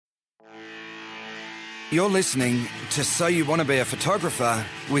You're listening to So You Want to Be a Photographer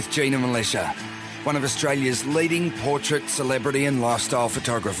with Gina Militia, one of Australia's leading portrait, celebrity and lifestyle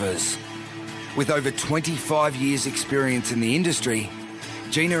photographers. With over 25 years experience in the industry,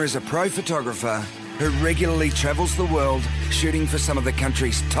 Gina is a pro photographer who regularly travels the world shooting for some of the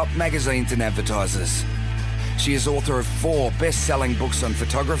country's top magazines and advertisers. She is author of 4 best-selling books on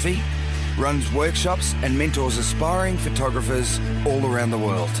photography, runs workshops and mentors aspiring photographers all around the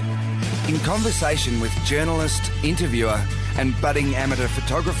world. In conversation with journalist, interviewer and budding amateur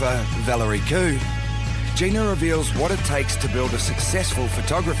photographer Valerie Khoo, Gina reveals what it takes to build a successful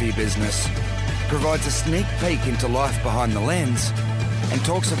photography business, provides a sneak peek into life behind the lens, and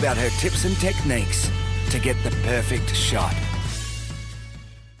talks about her tips and techniques to get the perfect shot.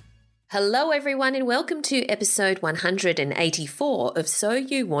 Hello everyone and welcome to episode 184 of So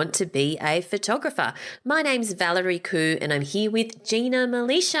You Want to Be a Photographer. My name's Valerie Khoo and I'm here with Gina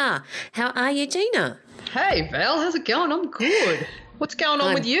Militia. How are you, Gina? Hey Val, how's it going? I'm good. What's going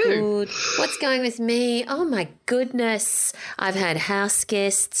on with you? Good. What's going with me? Oh my goodness. I've had house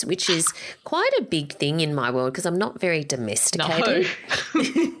guests, which is quite a big thing in my world because I'm not very domesticated.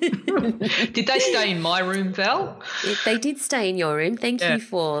 No. Did they stay in my room, Val? They did stay in your room. Thank you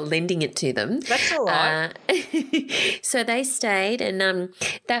for lending it to them. That's all right. So they stayed and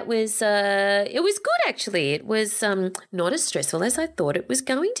that was it was good actually. It was not as stressful as I thought it was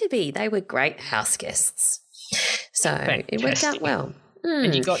going to be. They were great house guests. So Fantastic. It worked out well.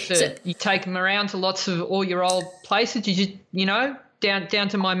 And you got to you take them around to lots of all your old places. You know, down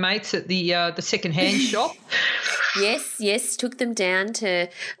to my mates at the second-hand shop. Yes, took them down to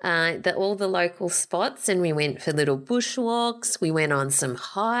all the local spots and we went for little bushwalks. We went on some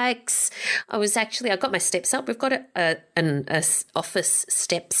hikes. I got my steps up. We've got an office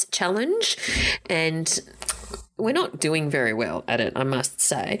steps challenge and we're not doing very well at it, I must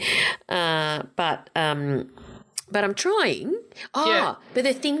say. But I'm trying. But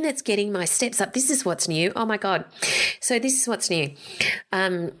the thing that's getting my steps up, this is what's new. Oh, my God. So this is what's new.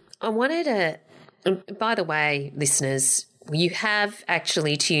 I wanted to, by the way, listeners, you have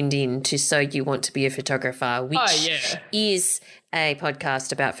actually tuned in to So You Want to Be a Photographer, which is a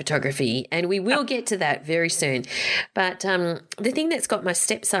podcast about photography, and we will get to that very soon. But the thing that's got my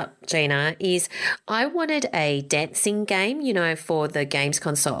steps up, Gina, is I wanted a dancing game, for the games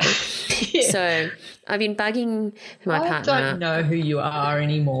console. So I've been bugging my partner. I don't know who you are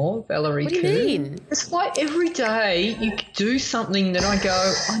anymore, Valerie. What do you mean? It's like every day you do something that I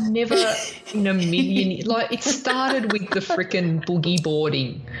go, I never in a million, like it started with the frickin' boogie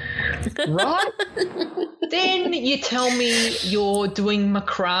boarding, right? Then you tell me you're doing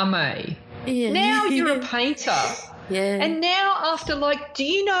macrame. Yeah. Now you're a painter. Yeah. And now after do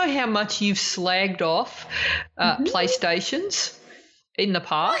you know how much you've slagged off PlayStations in the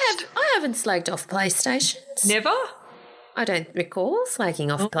past? I haven't slagged off PlayStations. Never? I don't recall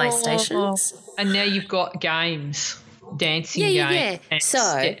slagging off PlayStations. And now you've got games, dancing games. Yeah. And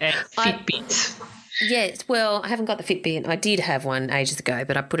Fitbits. Yes, well, I haven't got the Fitbit. I did have one ages ago,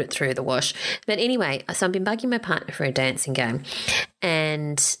 but I put it through the wash. But anyway, so I've been bugging my partner for a dancing game,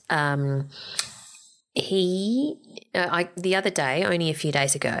 and the other day, only a few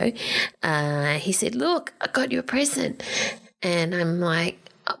days ago, he said, "Look, I got you a present," and I'm like,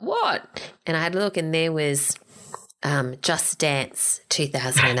 "What?" And I had a look, and there was Just Dance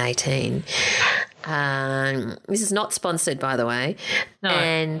 2018. This is not sponsored, by the way. No.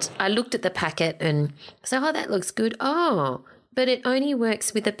 And I looked at the packet and said, that looks good. Oh, but it only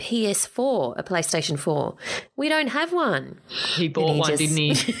works with a PS4, a PlayStation 4. We don't have one. He bought one, didn't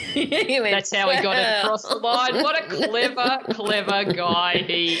he? He went, that's how he got it across the line. What a clever guy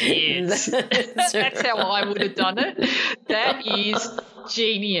he is. That's how I would have done it. That is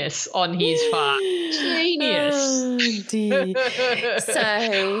genius on his part. Genius. Oh, dear.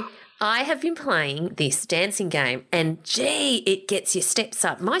 So I have been playing this dancing game and, it gets your steps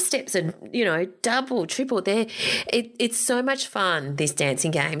up. My steps are, double, triple. It's so much fun, this dancing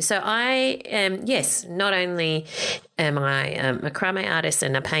game. So I am, not only am I a macrame artist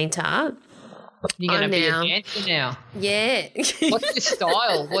and a painter, you're going to be a dancer now. Yeah. What's your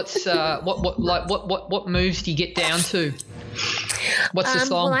style? What's what moves do you get down to? What's the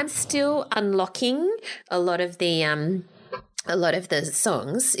song? Well, I'm still unlocking a lot of the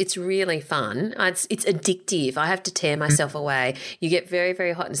songs. It's really fun. It's addictive. I have to tear myself away. You get very,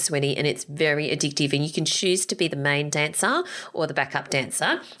 very hot and sweaty and it's very addictive, and you can choose to be the main dancer or the backup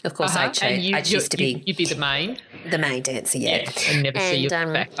dancer. Of course, I choose to be. You'd be the main? the main dancer, yeah. And never see you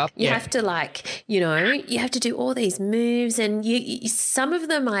back up. You have to you have to do all these moves, and you some of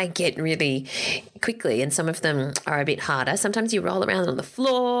them I get really quickly, and some of them are a bit harder. Sometimes you roll around on the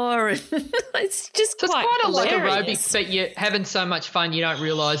floor, and it's just so quite it's kind of like hilarious. aerobics, but you're having so much fun you don't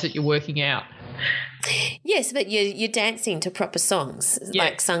realise that you're working out. Yes, but you're dancing to proper songs,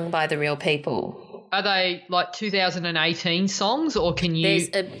 like sung by the real people. Are they like 2018 songs, or can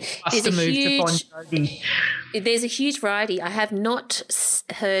you there's a move huge, to Bon Jovi? There's a huge variety. I have not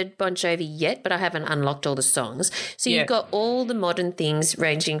heard Bon Jovi yet, but I haven't unlocked all the songs. So you've got all the modern things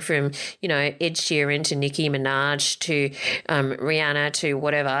ranging from, Ed Sheeran to Nicki Minaj to Rihanna to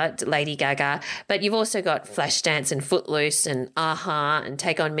whatever, Lady Gaga. But you've also got Flashdance and Footloose and Aha and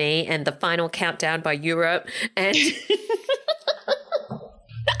Take On Me and The Final Countdown by Europe and...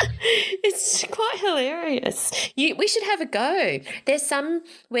 It's quite hilarious. We should have a go. There's some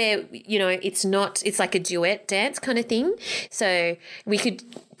where, it's like a duet dance kind of thing. So we could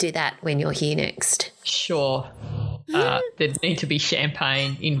do that when you're here next. Sure. There'd need to be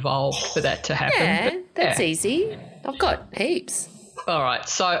champagne involved for that to happen. Yeah, that's easy. I've got heaps. All right.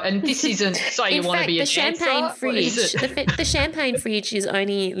 So, and this isn't so you want to be a dancer? Champagne fridge, the champagne fridge is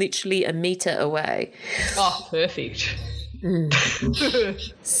only literally a metre away. Oh, perfect.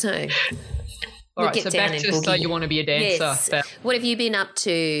 So, all right, so back to so you want to be a dancer. Yes. What have you been up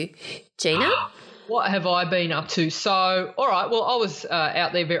to, Gina? What have I been up to? So, all right, well, I was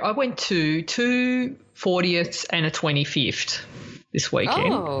out there. I went to 2 40ths and a 25th this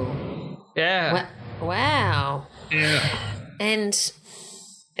weekend. Oh. Yeah. Wow. Yeah. And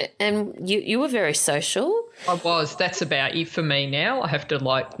you were very social. I was. That's about it for me now. I have to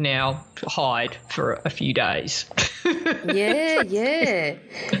now hide for a few days. Yeah.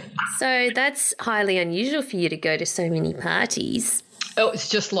 So that's highly unusual for you to go to so many parties. Oh, it's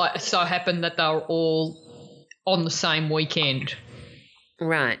just like it so happened that they were all on the same weekend.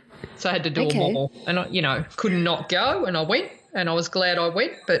 Right. So I had to do them all. And I, could not go, and I went, and I was glad I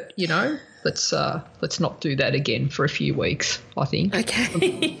went, but, let's not do that again for a few weeks, I think.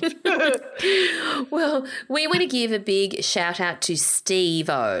 Okay. Well, we want to give a big shout out to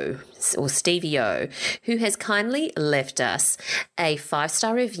Steve-O, or Stevie-O, who has kindly left us a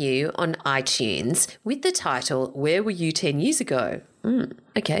 5-star review on iTunes with the title, Where Were You 10 Years Ago?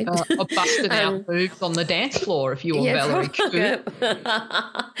 Okay. I busted out moves on the dance floor if you were Valerie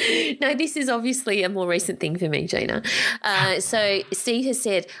Khoo. No, this is obviously a more recent thing for me, Gina. So Steve has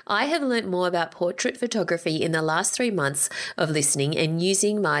said, I have learnt more about portrait photography in the last 3 months of listening and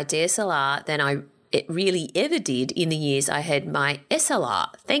using my DSLR than I really ever did in the years I had my SLR.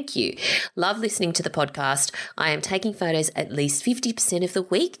 Thank you. Love listening to the podcast. I am taking photos at least 50% of the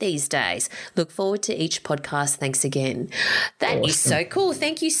week these days. Look forward to each podcast. Thanks again. That is so cool.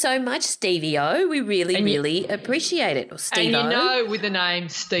 Thank you so much, Stevie-O. We really appreciate it. Or Steve-O. And with the name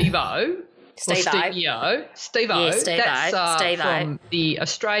Steve-O, Stevie-O, that's from the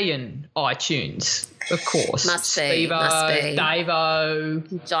Australian iTunes. Of course. Must be. Steve-O, Dave-O,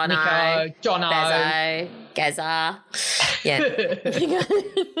 Jono, Nico, Jono. Bezzo, Gazza. Yeah.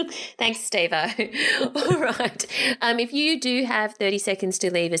 Thanks, Steve-O. All right. If you do have 30 seconds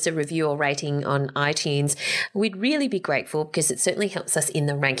to leave us a review or rating on iTunes, we'd really be grateful because it certainly helps us in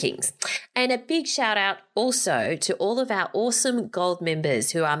the rankings. And a big shout out also to all of our awesome gold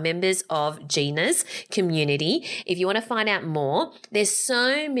members who are members of Gina's community. If you want to find out more, there's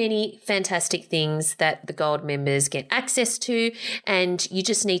so many fantastic things that the gold members get access to, and you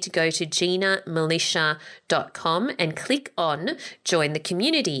just need to go to ginamilitia.com and click on join the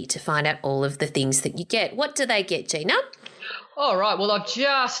community to find out all of the things that you get. What do they get, Gina? All right. Well, I've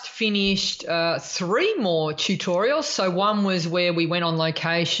just finished 3 more tutorials. So one was where we went on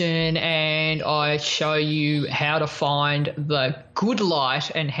location and I show you how to find the good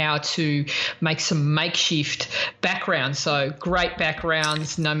light and how to make some makeshift backgrounds. So great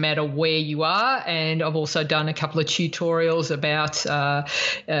backgrounds no matter where you are. And I've also done a couple of tutorials about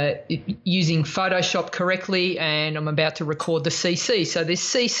using Photoshop correctly, and I'm about to record the CC. So there's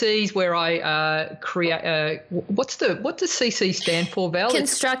CCs where I create what does CC stand for, Val?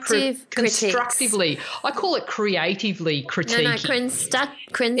 Constructive constructively. I call it creatively critiquing. No,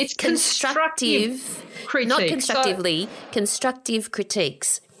 it's constructive critique. Not constructively, constructive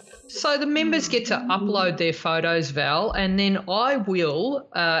critiques. So the members get to upload their photos, Val, and then I will,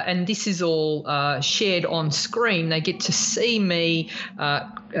 and this is all shared on screen, they get to see me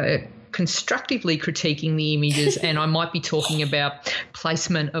constructively critiquing the images, and I might be talking about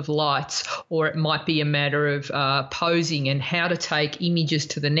placement of lights, or it might be a matter of posing and how to take images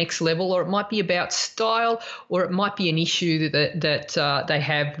to the next level, or it might be about style, or it might be an issue that they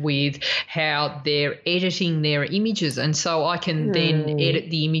have with how they're editing their images. And so I can then edit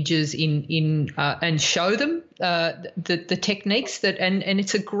the images and show them the techniques that, and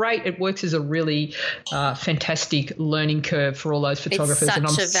it works as a really fantastic learning curve for all those photographers.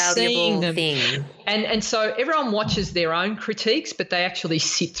 It's such a valuable thing. And so everyone watches their own critiques, but they actually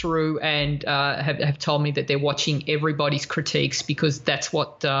sit through and have told me that they're watching everybody's critiques because that's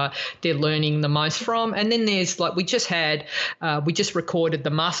what they're learning the most from. And then there's we just recorded the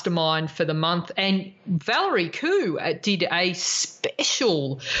mastermind for the month, and Valerie Khoo did a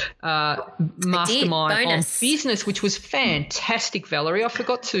special mastermind on business, which was fantastic, Valerie. I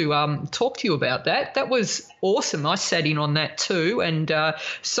forgot to talk to you about that. That was awesome. I sat in on that too, and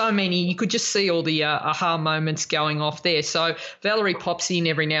so many, you could just see all the aha moments going off there. So Valerie pops in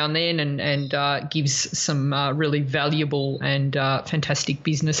every now and then and gives some really valuable and fantastic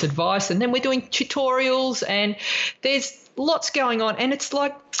business advice. And then we're doing tutorials, and there's lots going on, and it's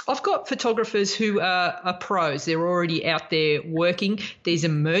like I've got photographers who are pros. They're already out there working. There's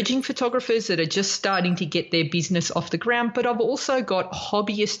emerging photographers that are just starting to get their business off the ground, but I've also got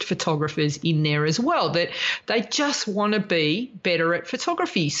hobbyist photographers in there as well that they just want to be better at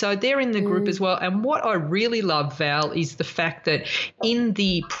photography. So they're in the group as well. And what I really love, Val, is the fact that in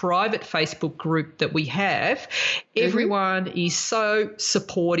the private Facebook group that we have, everyone is so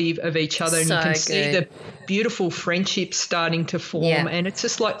supportive of each other, and you can see the beautiful friendships starting to form. And it's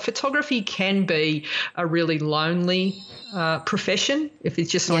just like photography can be a really lonely profession if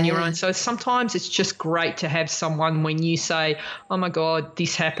it's just on your own. So sometimes it's just great to have someone, when you say, oh my God,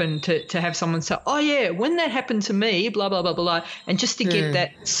 this happened, to have someone say, oh yeah, when that happened to me, blah, blah, blah, blah, and just to get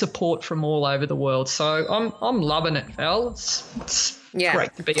that support from all over the world. So I'm loving it, Val. It's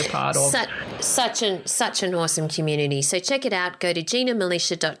great to be a part of. Such an awesome community. So check it out. Go to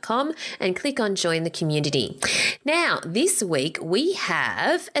GinaMilicia.com and click on Join the Community. Now, this week we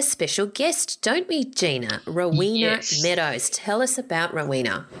have a special guest, don't we, Gina? Rowena Meadows. Tell us about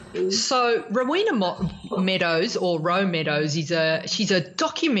Rowena. So Rowena Meadows, or Row Meadows, she's a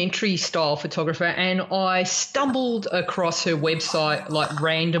documentary style photographer, and I stumbled across her website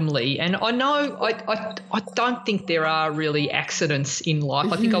randomly. And I know I don't think there are really accidents in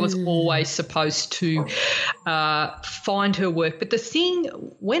life. I think I was always supposed to find her work. But the thing,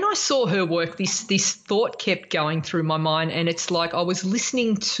 when I saw her work, this thought kept going through my mind, and it's like I was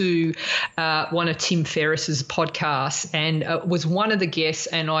listening to one of Tim Ferriss's podcasts, and it was one of the guests,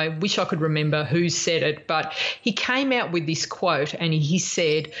 and I wish I could remember who said it, but he came out with this quote, and he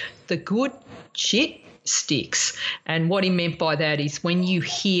said, "The good shit sticks." And what he meant by that is when you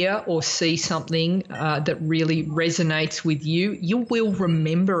hear or see something that really resonates with you, you will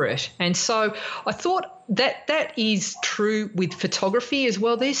remember it. And so I thought that is true with photography as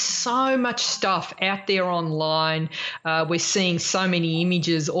well. There's so much stuff out there online. We're seeing so many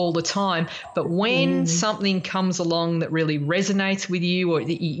images all the time, but when something comes along that really resonates with you, or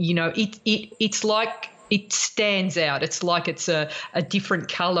it's like it stands out. It's like it's a different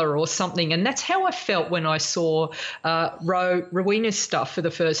colour or something. And that's how I felt when I saw Rowena's stuff for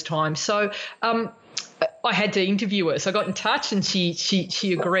the first time. So I had to interview her. So I got in touch, and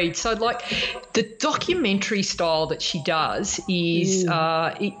she agreed. So the documentary style that she does is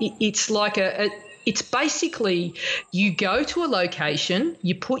it's like it's basically you go to a location,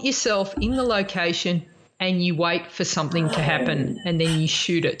 you put yourself in the location, and you wait for something to happen, and then you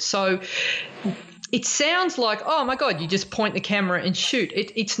shoot it. So it sounds like, oh, my God, you just point the camera and shoot.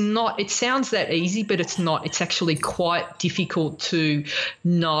 It's not. It sounds that easy, but it's not. It's actually quite difficult to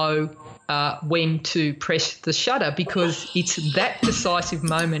know when to press the shutter, because it's that decisive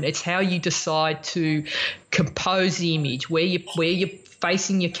moment. It's how you decide to compose the image, where you're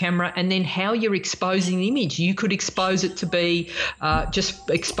facing your camera, and then how you're exposing the image. You could expose it to be just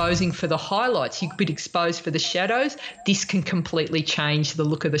exposing for the highlights. You could expose for the shadows. This can completely change the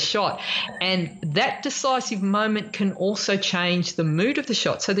look of the shot. And that decisive moment can also change the mood of the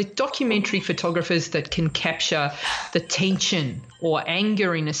shot. So the documentary photographers that can capture the tension or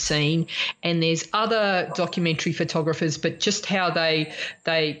anger in a scene, and there's other documentary photographers, but just how they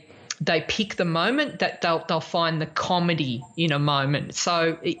they pick the moment that they'll find the comedy in a moment.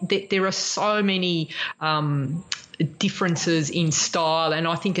 So there are so many differences in style, and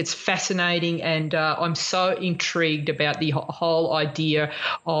I think it's fascinating, and I'm so intrigued about the whole idea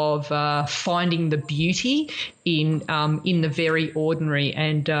of finding the beauty in the very ordinary,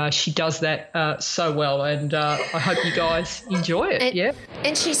 and she does that so well, and I hope you guys enjoy it.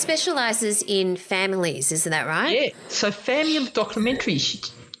 And she specialises in families, isn't that right? Yeah, so family documentary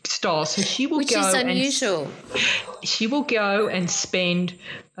style. So she will Which is unusual. She will go and spend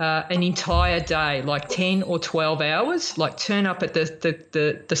an entire day, like 10 or 12 hours, like turn up at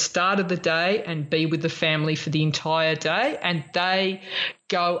the start of the day and be with the family for the entire day, and they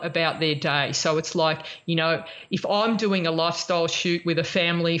go about their day. So it's like, you know, if I'm doing a lifestyle shoot with a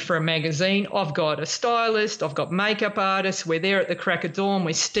family for a magazine, I've got a stylist, I've got makeup artists, we're there at the crack of dawn,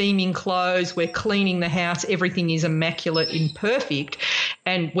 we're steaming clothes, we're cleaning the house, everything is immaculate and perfect,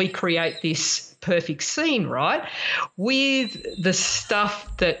 and we create this perfect scene, right? With the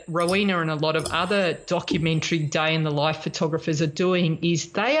stuff that Rowena and a lot of other documentary day in the life photographers are doing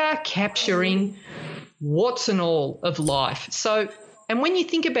is they are capturing what's and all of life. So, and when you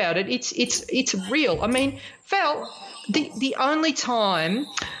think about it, it's real. I mean, Val, the only time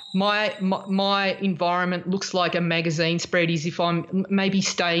my environment looks like a magazine spread is if I'm maybe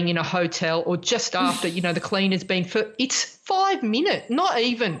staying in a hotel or just after, you know, the cleaner's been it's 5 minutes, not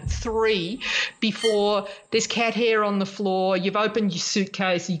even 3, before there's cat hair on the floor, you've opened your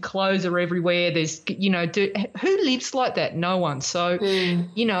suitcase, your clothes are everywhere, there's, you know, who lives like that? No one. So,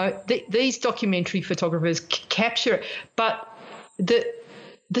 you know, these documentary photographers capture it, but the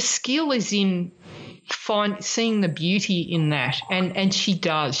skill is in seeing the beauty in that, and she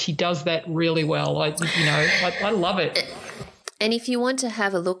does that really well. I love it. And if you want to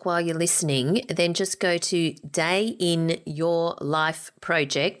have a look while you're listening, then just go to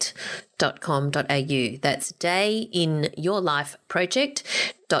dayinyourlifeproject.com.au. That's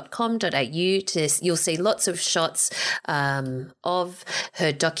dayinyourlifeproject.com.au. You'll see lots of shots of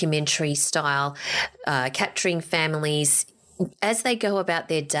her documentary style, capturing families as they go about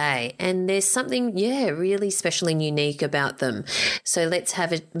their day, and there's something, really special and unique about them. So let's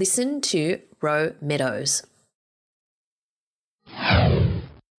have a listen to Ro Meadows.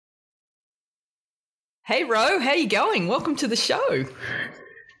 Hey Ro, how you going? Welcome to the show.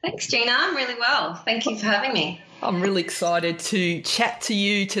 Thanks, Gina. I'm really well. Thank you for having me. I'm really excited to chat to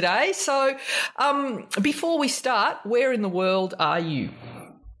you today. So before we start, where in the world are you?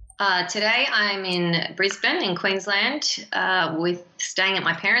 Today I'm in Brisbane in Queensland staying at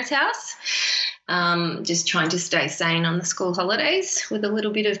my parents' house, just trying to stay sane on the school holidays with a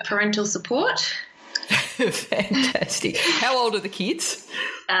little bit of parental support. Fantastic. How old are the kids?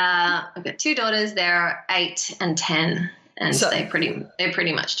 I've got 2 daughters. They're 8 and 10, and so they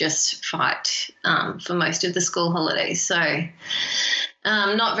pretty much just fight for most of the school holidays. So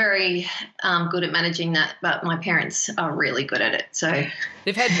not very good at managing that, but my parents are really good at it. So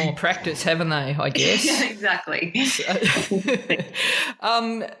they've had more practice, haven't they, I guess? Yeah, exactly.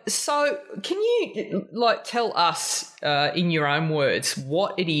 So can you tell us in your own words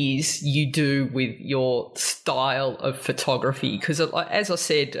what it is you do with your style of photography? Because as I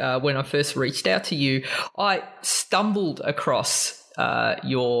said when I first reached out to you, I stumbled across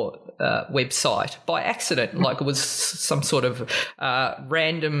your website by accident, like it was some sort of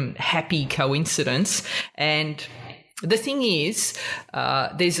random happy coincidence. And the thing is,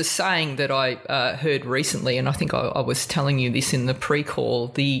 there's a saying that I heard recently, and I think I was telling you this in the pre-call,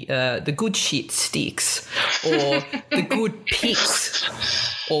 the good shit sticks, or the good pics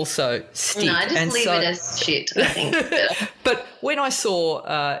also stick. No, just leave it as shit, I think. But when I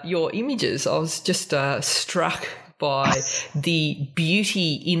saw your images, I was just struck by the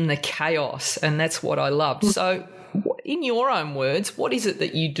beauty in the chaos, and that's what I loved. So in your own words, what is it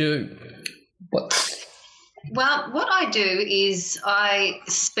that you do? Well, what I do is I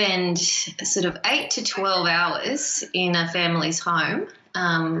spend sort of 8 to 12 hours in a family's home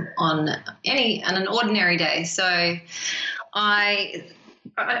on an ordinary day. So I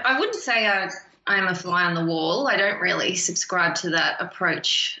wouldn't say I'm a fly on the wall. I don't really subscribe to that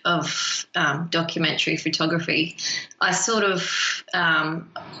approach of documentary photography. I sort of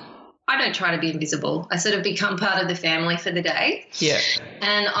I don't try to be invisible. I sort of become part of the family for the day. Yeah.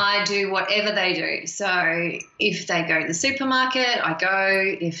 And I do whatever they do. So if they go to the supermarket, I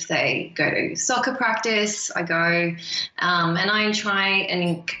go. If they go to soccer practice, I go. And I try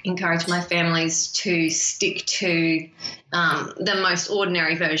and encourage my families to stick to the most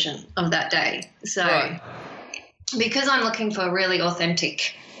ordinary version of that day. So because I'm looking for really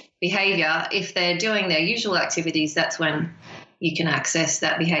authentic behaviour, if they're doing their usual activities, that's when you can access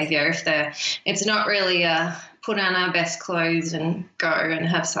that behaviour. It's not really put on our best clothes and go and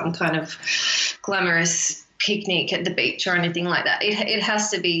have some kind of glamorous picnic at the beach or anything like that. It has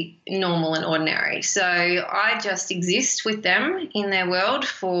to be normal and ordinary. So I just exist with them in their world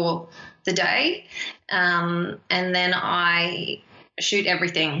for the day, and then I shoot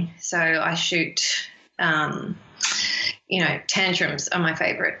everything. So I shoot, tantrums are my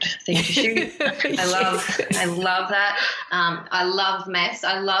favourite thing to shoot. I love that. I love mess.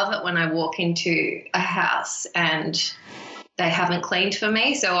 I love it when I walk into a house and they haven't cleaned for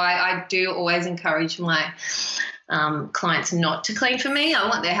me. So I do always encourage my clients not to clean for me. I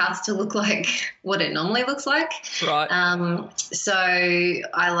want their house to look like what it normally looks like. Right. So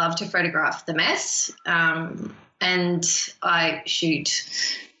I love to photograph the mess, and I shoot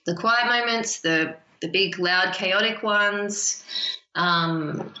the quiet moments, the big, loud, chaotic ones.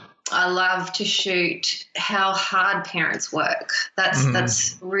 I love to shoot how hard parents work.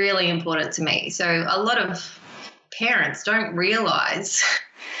 That's really important to me. So a lot of parents don't realise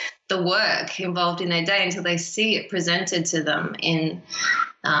the work involved in their day until they see it presented to them in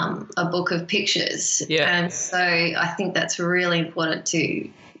a book of pictures. Yeah. And so I think that's really important to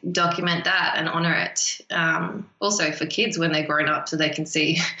document that and honour it. Also for kids when they're grown up, so they can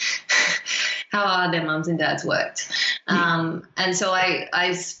see how hard their mums and dads worked. And so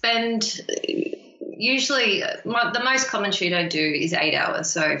I spend usually the most common shoot I do is 8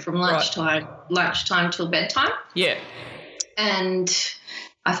 hours, so from lunchtime till bedtime. Yeah. And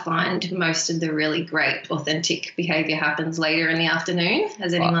I find most of the really great authentic behaviour happens later in the afternoon,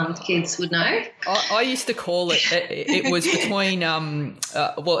 as any mum with kids would know. I used to call it was between,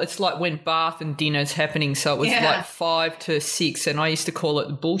 it's like when bath and dinner's happening, so it was like 5 to 6, and I used to call it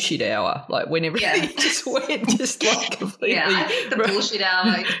the bullshit hour, like when everything just went just like completely. Yeah, I think the bullshit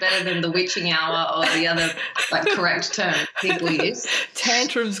hour is better than the witching hour or the other like correct term people use.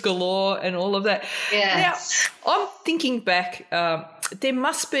 Tantrums galore and all of that. Yes. Now, I'm thinking back, there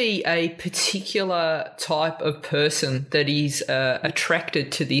must be a particular type of person that is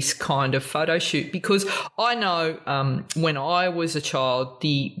attracted to this kind of photo shoot, because I know when I was a child,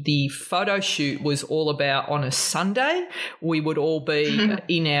 the photo shoot was all about on a Sunday. We would all be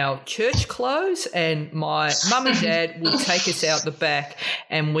in our church clothes, and my mum and dad would take us out the back,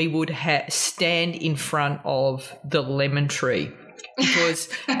 and we would stand in front of the lemon tree.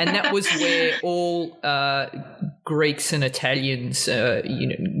 And that was where all Greeks and Italians,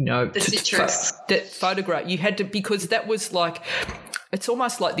 the citrus that photograph you had to, because that was like, it's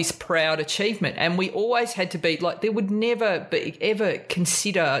almost like this proud achievement, and we always had to be like, there would never be ever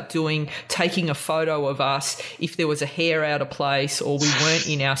consider taking a photo of us if there was a hair out of place or we weren't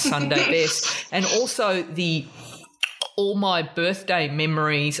in our Sunday best. And also all my birthday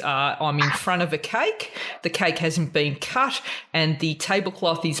memories are I'm in front of a cake, the cake hasn't been cut, and the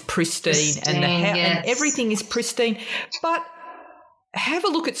tablecloth is pristine and and everything is pristine. But have a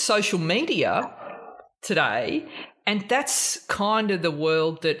look at social media today, and that's kind of the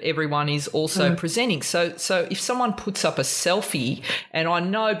world that everyone is also presenting. So if someone puts up a selfie, and I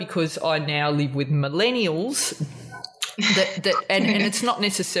know because I now live with millennials, and it's not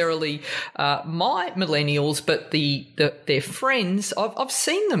necessarily my millennials, but their friends. I've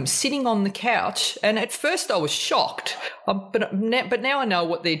seen them sitting on the couch, and at first I was shocked, but now I know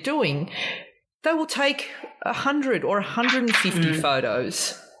what they're doing. They will take 100 or 150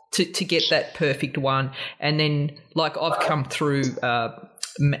 photos to get that perfect one, and then like I've come through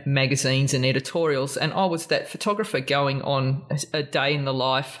magazines and editorials, and I was that photographer going on a day in the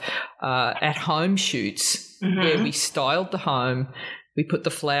life at home shoots. Where we styled the home, we put the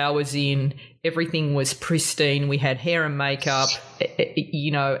flowers in, everything was pristine, we had hair and makeup,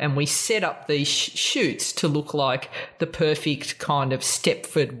 and we set up these shoots to look like the perfect kind of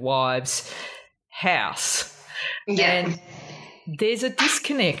Stepford Wives house. Yeah. And there's a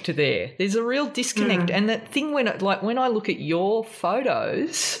disconnect there. There's a real disconnect. And that thing when I look at your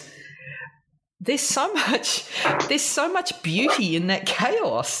photos, there's so much beauty in that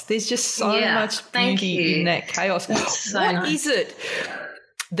chaos. There's just so much beauty in that chaos. What is it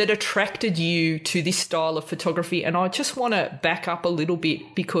that attracted you to this style of photography? And I just want to back up a little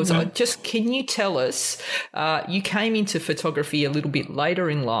bit, because can you tell us, you came into photography a little bit later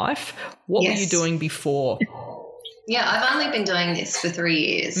in life. What were you doing before? Yeah, I've only been doing this for 3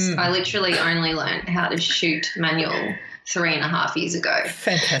 years. I literally only learned how to shoot manual 3.5 years ago.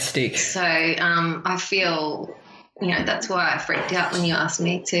 Fantastic. So I feel, that's why I freaked out when you asked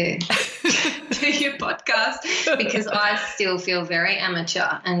me to do your podcast, because I still feel very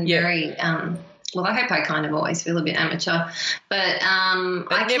amateur and very I hope I kind of always feel a bit amateur, but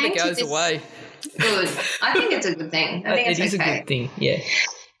it never goes away. Good. I think it's a good thing. I think it's It is okay. a good thing, yeah.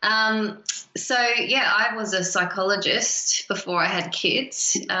 So, yeah, I was a psychologist before I had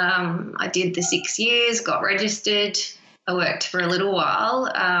kids. I did the 6 years, got registered. I worked for a little while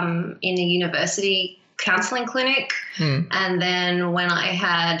in a university counselling clinic. And then when I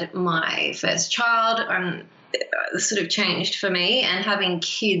had my first child, it sort of changed for me, and having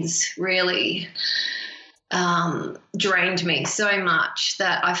kids really drained me so much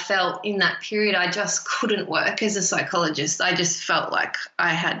that I felt in that period I just couldn't work as a psychologist. I just felt like I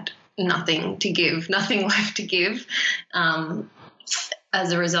had nothing to give, nothing left to give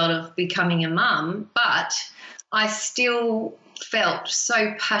as a result of becoming a mum. But I still felt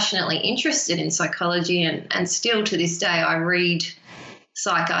so passionately interested in psychology, and still to this day I read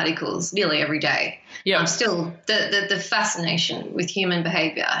psych articles nearly every day. Yeah. I'm still the fascination with human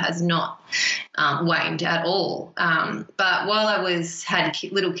behaviour has not waned at all. But while I had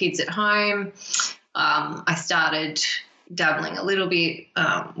little kids at home, I started dabbling a little bit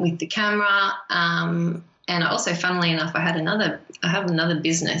with the camera, and also, funnily enough, I have another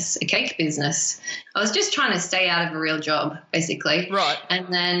business, a cake business. I was just trying to stay out of a real job, basically. Right.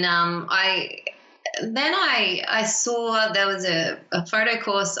 And then I saw there was a photo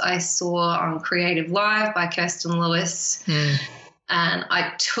course I saw on Creative Live by Kirsten Lewis, and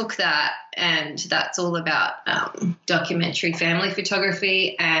I took that, and that's all about documentary family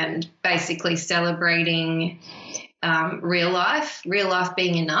photography and basically celebrating real life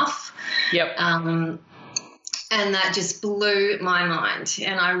being enough. Yep. And that just blew my mind,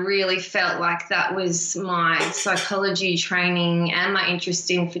 and I really felt like that was my psychology training and my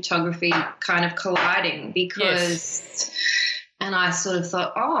interest in photography kind of colliding, because and I sort of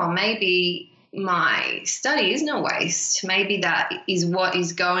thought, oh, maybe my study isn't a waste. Maybe that is what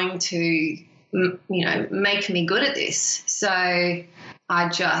is going to, make me good at this. So I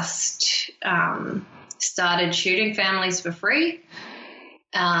just started shooting families for free.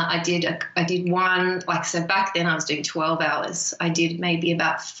 I did one, so back then I was doing 12 hours. I did maybe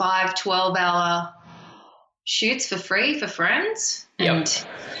about 5 12-hour shoots for free for friends. Yep.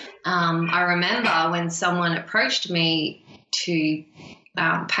 And I remember when someone approached me to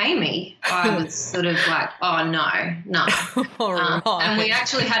pay me, I was sort of like, oh, no. All right. And we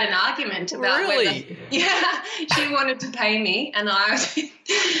actually had an argument about whether she wanted to pay me, and I was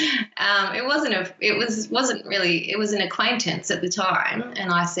it was an acquaintance at the time,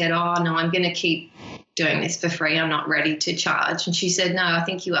 and I said, oh, no, I'm going to keep doing this for free. I'm not ready to charge. And she said, no, I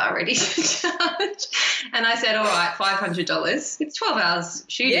think you are ready to charge. And I said, all right, $500. It's 12 hours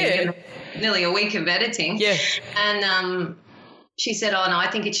shooting and nearly a week of editing. Yeah. And she said, oh, no, I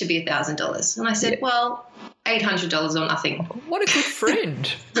think it should be $1,000. And I said, well, $800 or nothing. What a good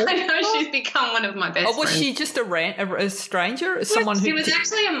friend. I know, she's become one of my best friends. Was she just a stranger? She was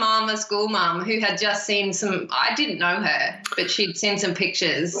actually a school mum who had just seen I didn't know her, but she'd seen some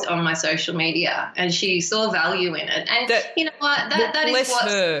pictures on my social media, and she saw value in it. And you know what? That is bless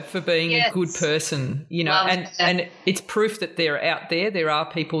her for being a good person, and it's proof that they're out there. There are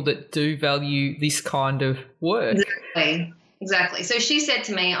people that do value this kind of work. Exactly. So she said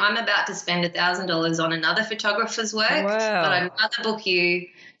to me, I'm about to spend $1,000 on another photographer's work, but I'd rather book you.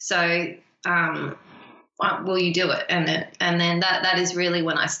 So will you do it? And then that is really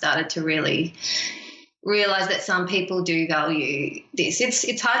when I started to really realize that some people do value this.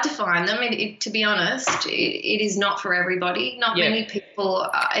 It's hard to find them. To be honest, it is not for everybody. Not many people.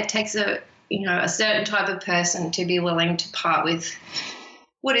 It takes a certain type of person to be willing to part with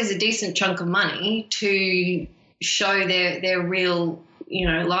what is a decent chunk of money to show their real,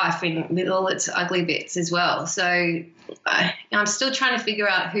 life with all its ugly bits as well. So I'm still trying to figure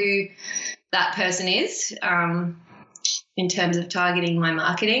out who that person is in terms of targeting my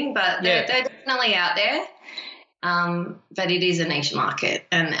marketing, but they're definitely out there. But it is a niche market,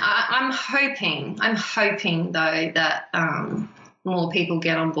 and I'm hoping though that more people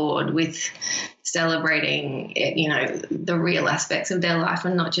get on board with celebrating, the real aspects of their life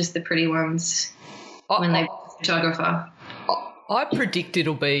and not just the pretty ones when they photographer. I predict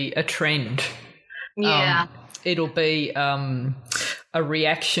it'll be a trend. Yeah. It'll be a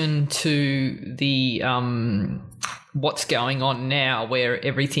reaction to the what's going on now, where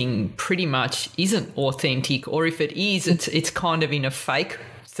everything pretty much isn't authentic, or if it is, it's kind of in a fake,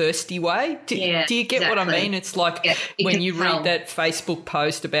 thirsty way. Do you get what I mean? It's like when you read that Facebook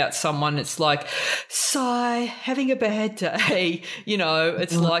post about someone, it's like, sigh, having a bad day.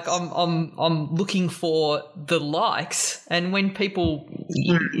 It's like I'm looking for the likes, and when people,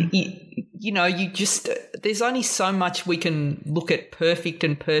 you just there's only so much we can look at perfect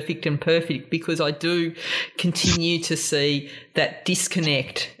and perfect and perfect, because I do continue to see that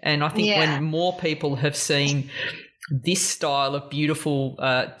disconnect. And I think when more people have seen this style of beautiful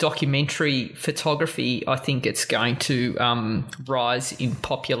documentary photography, I think it's going to rise in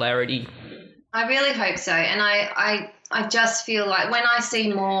popularity. I really hope so. And I just feel like when I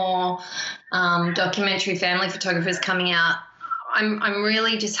see more documentary family photographers coming out, I'm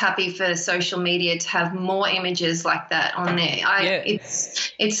really just happy for social media to have more images like that on there.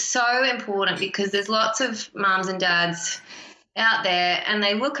 It's so important, because there's lots of mums and dads out there and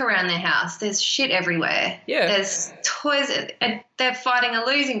they look around their house. There's shit everywhere. Yeah. There's toys, and they're fighting a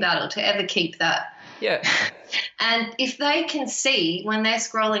losing battle to ever keep that. Yeah. And if they can see, when they're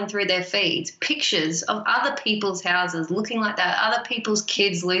scrolling through their feeds, pictures of other people's houses looking like that, other people's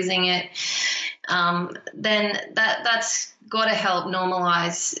kids losing it, then that's got to help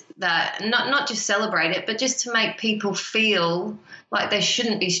normalise that. Not just celebrate it, but just to make people feel like they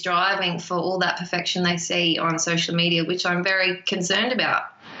shouldn't be striving for all that perfection they see on social media, which I'm very concerned about.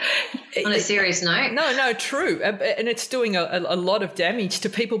 On a serious note. No, true. And it's doing a lot of damage to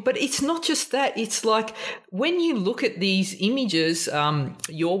people. But it's not just that. It's like when you look at these images,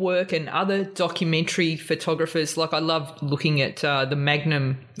 your work and other documentary photographers, like I love looking at the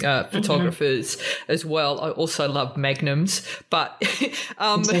Magnum photographers as well. I also love Magnums. But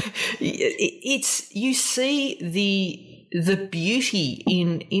it's you see the beauty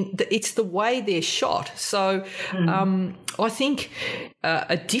in it's the way they're shot. So I think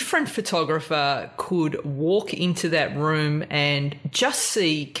a different photographer could walk into that room and just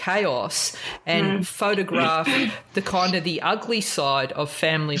see chaos and photograph the kind of the ugly side of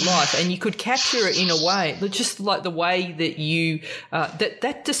family life, and you could capture it in a way, just like the way that you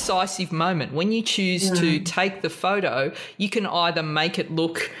that decisive moment when you choose to take the photo, you can either make it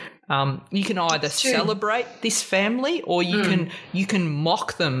look you can either celebrate this family, or you can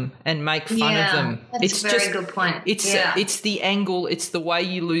mock them and make fun of them. That's a very good point. It's the angle, it's the way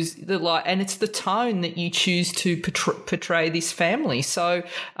you lose the light, and it's the tone that you choose to portray this family. So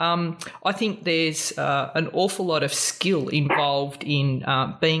I think there's an awful lot of skill involved in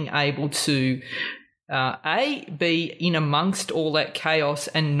being able to be in amongst all that chaos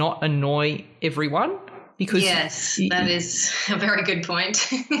and not annoy everyone. Because yes, that is a very good point.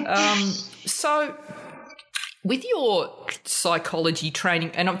 So with your psychology training,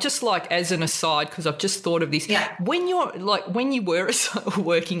 and I'm just like, as an aside, because I've just thought of this, when you were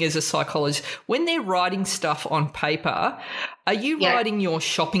working as a psychologist, when they're writing stuff on paper, are you writing your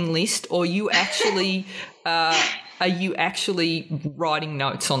shopping list, or are you actually writing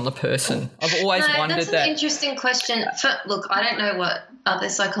notes on the person? I've always wondered that. That's an interesting question. Look, I don't know what other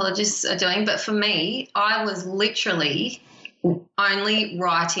psychologists are doing, but for me, I was literally only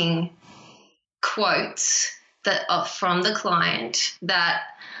writing quotes that are from the client that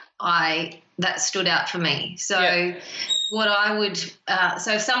stood out for me. So what I would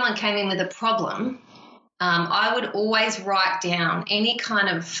so if someone came in with a problem, I would always write down any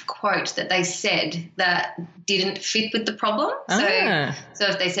kind of quote that they said that didn't fit with the problem. So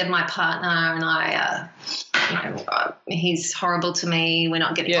if they said, my partner and I, he's horrible to me, we're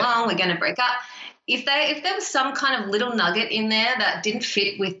not getting along, we're going to break up. If there was some kind of little nugget in there that didn't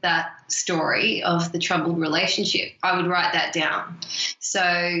fit with that story of the troubled relationship, I would write that down. So,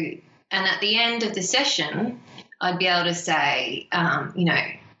 and at the end of the session, I'd be able to say,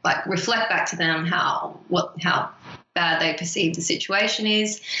 like reflect back to them how bad they perceive the situation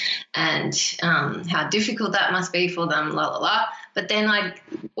is, and how difficult that must be for them, la la la. But then I'd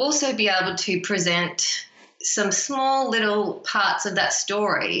also be able to present some small little parts of that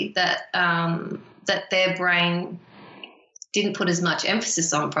story that that their brain didn't put as much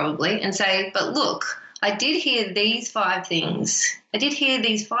emphasis on, probably, and say, but look, I did hear these 5 things. I did hear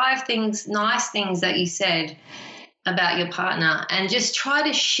these 5 things, nice things that you said about your partner, and just try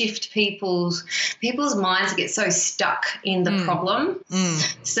to shift people's minds get so stuck in the problem.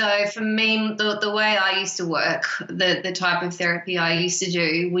 So for me, the way I used to work, the type of therapy I used to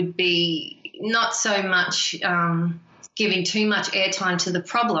do would be not so much giving too much airtime to the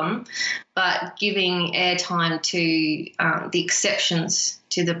problem, but giving airtime to the exceptions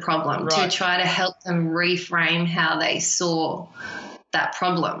to the problem, to try to help them reframe how they saw that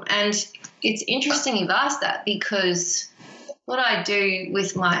problem. And it's interesting you've asked that, because what I do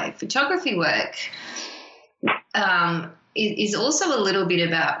with my photography work is also a little bit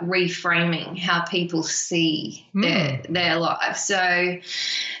about reframing how people see their lives. So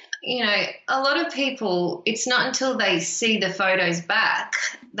you know, a lot of people, it's not until they see the photos back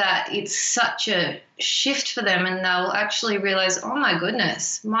that it's such a shift for them, and they'll actually realize, oh my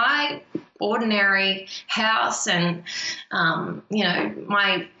goodness, my ordinary house and, you know,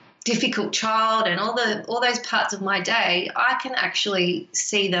 my difficult child and all those parts of my day, I can actually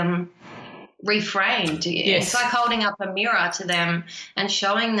see them reframed. Yes. It's like holding up a mirror to them and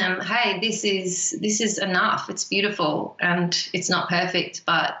showing them, hey, this is enough. It's beautiful and it's not perfect,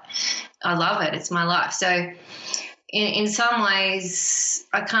 but I love it. It's my life. So in some ways,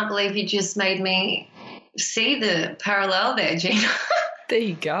 I can't believe you just made me see the parallel there, Gina. There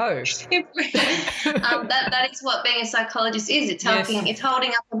you go. That is what being a psychologist is. It's helping. It's holding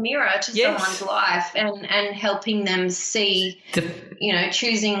up a mirror to someone's life and helping them see, you know,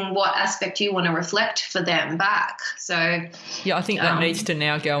 choosing what aspect you want to reflect for them back. So yeah, I think that needs to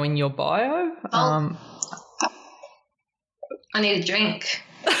now go in your bio. I need a drink.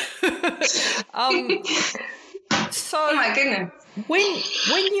 So oh my goodness.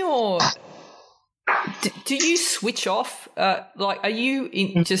 When you're do you switch off? Like, are you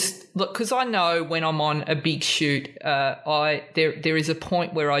in just look? Because I know when I'm on a big shoot, there is a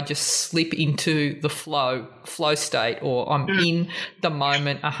point where I just slip into the flow state, or I'm in the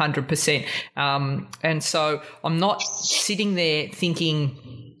moment 100%. And so I'm not sitting there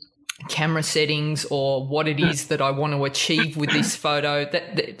thinking camera settings or what it is that I want to achieve with this photo.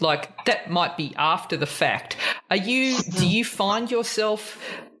 That might be after the fact. Do you find yourself,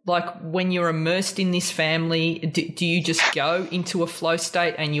 like, when you're immersed in this family, do you just go into a flow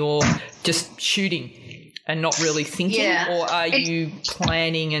state and you're just shooting and not really thinking? Yeah. Or are you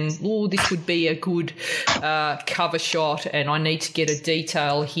planning and, oh, this would be a good cover shot and I need to get a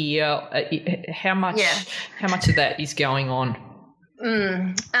detail here? How much of that is going on?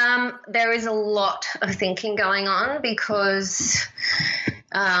 There is a lot of thinking going on because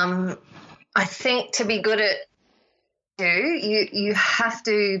I think to be good at you have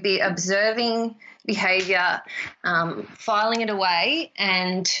to be observing behaviour, filing it away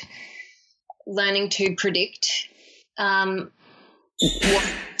and learning to predict what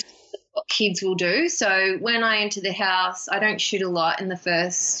kids will do. So when I enter the house, I don't shoot a lot in the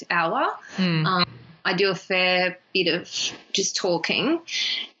first hour. I do a fair bit of just talking,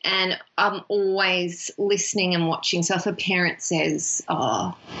 and I'm always listening and watching. So if a parent says,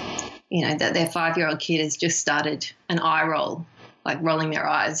 you know, that their 5-year-old kid has just started an eye roll, like rolling their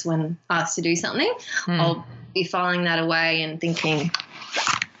eyes when asked to do something, I'll be filing that away and thinking,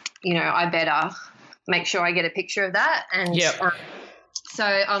 you know, I better make sure I get a picture of that. And so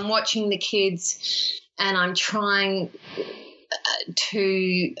I'm watching the kids and I'm trying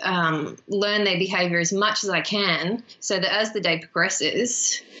to learn their behaviour as much as I can, so that as the day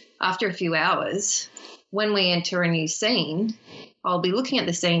progresses, after a few hours, when we enter a new scene, I'll be looking at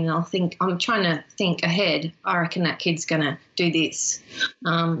the scene and I'm trying to think ahead. I reckon that kid's going to do this.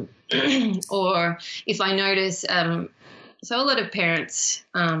 Or if I notice, so a lot of parents,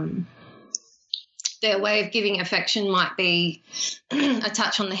 their way of giving affection might be a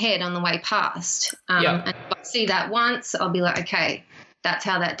touch on the head on the way past. And if I see that once, I'll be like, okay, that's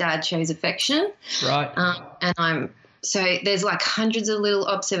how that dad shows affection. Right. So there's like hundreds of little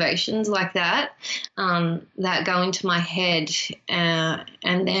observations like that that go into my head. And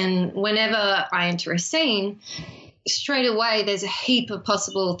then whenever I enter a scene, straight away there's a heap of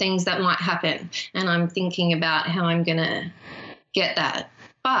possible things that might happen. And I'm thinking about how I'm going to get that.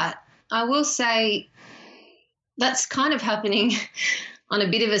 But I will say that's kind of happening on a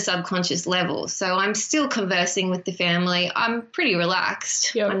bit of a subconscious level. So I'm still conversing with the family. I'm pretty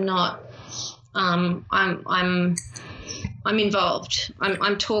relaxed. Yep. I'm not I'm involved.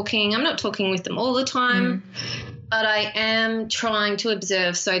 I'm talking. I'm not talking with them all the time, but I am trying to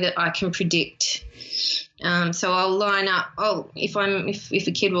observe so that I can predict. So I'll line up. If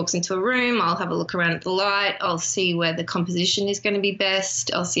a kid walks into a room, I'll have a look around at the light. I'll see where the composition is going to be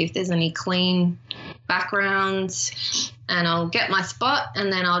best. I'll see if there's any clean backgrounds, and I'll get my spot,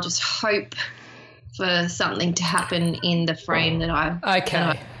 and then I'll just hope for something to happen in the frame that I've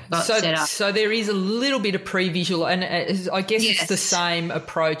got set up. So there is a little bit of pre-visual, and I guess it's the same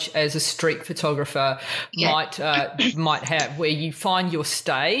approach as a street photographer might have, where you find your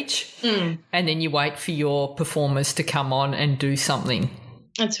stage and then you wait for your performers to come on and do something.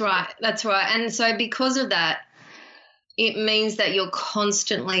 That's right. And so because of that, it means that you're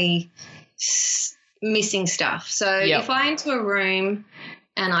constantly missing stuff. So if I enter a room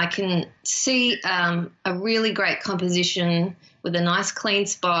and I can see a really great composition with a nice clean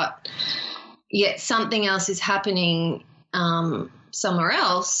spot, yet something else is happening somewhere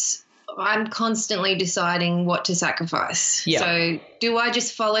else, I'm constantly deciding what to sacrifice. Yeah. So do I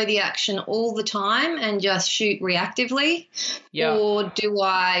just follow the action all the time and just shoot reactively? Yeah. Or do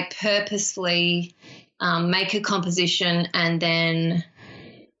I purposely make a composition and then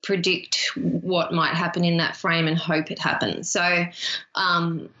predict what might happen in that frame and hope it happens? So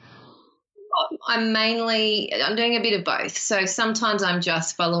I'm doing a bit of both. So sometimes I'm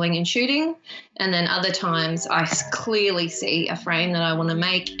just following and shooting, and then other times I clearly see a frame that I want to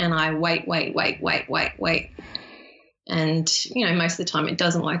make and I wait. And, you know, most of the time it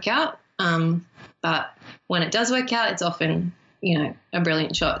doesn't work out. But when it does work out, it's often, you know, a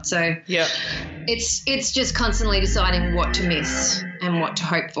brilliant shot. So yeah, it's just constantly deciding what to miss and what to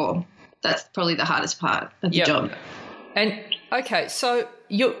hope for. That's probably the hardest part of the job. And okay, so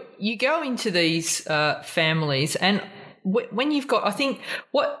you go into these families, and when you've got, I've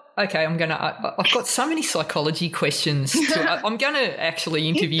got so many psychology questions. I'm going to actually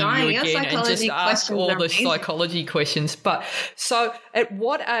interview you again and just ask all the psychology questions. But so, at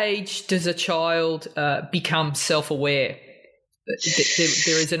what age does a child become self-aware?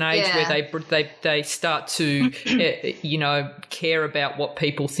 There is an age where they start to care about what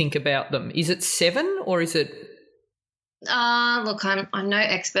people think about them. Is it 7 or is it? Look, I'm no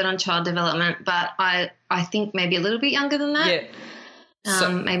expert on child development, but I think maybe a little bit younger than that. Yeah.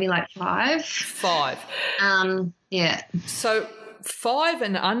 Maybe like 5. 5. Yeah. So 5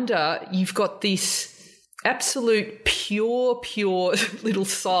 and under, you've got this absolute pure little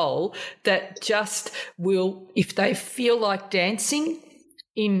soul that just will, if they feel like dancing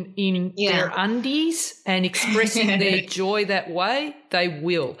in their undies and expressing their joy that way, they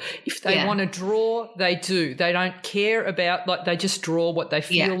will. If they want to draw, they do. They don't care about, like, they just draw what they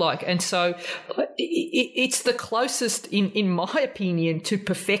feel like. And so it's the closest, in my opinion, to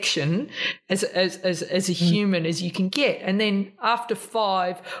perfection as a human as you can get. And then after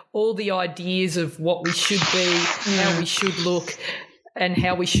 5, all the ideas of what we should be, how we should look, and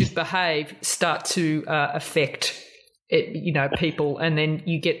how we should behave start to affect people. And then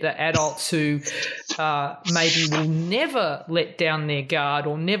you get the adults who maybe will never let down their guard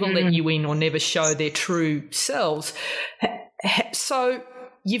or never let you in or never show their true selves. So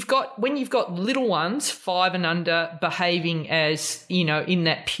when you've got little ones, 5 and under, behaving as, in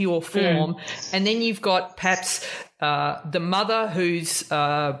that pure form, and then you've got perhaps the mother who's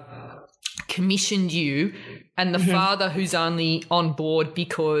commissioned you, and the father who's only on board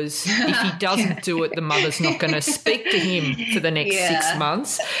because if he doesn't do it, the mother's not going to speak to him for the next 6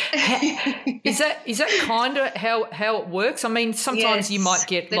 months. Is that kind of how it works? I mean, sometimes you might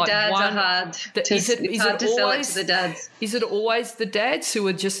get the like dads one. Are hard. Is it sell always it to the dads? Is it always the dads who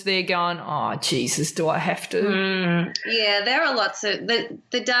are just there going, "Oh Jesus, do I have to?" Yeah, there are lots of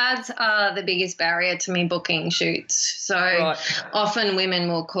the dads are the biggest barrier to me booking shoots. So often women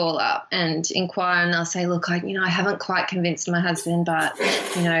will call up and inquire, and they'll say, "Look, I haven't quite convinced my husband, but,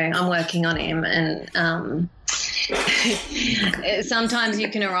 I'm working on him." And sometimes you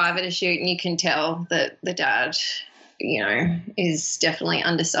can arrive at a shoot and you can tell that the dad, is definitely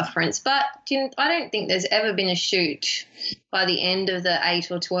under sufferance. But I don't think there's ever been a shoot by the end of the 8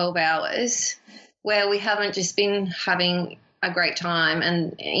 or 12 hours where we haven't just been having a great time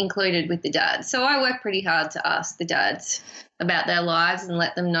and included with the dads. So I work pretty hard to ask the dads about their lives and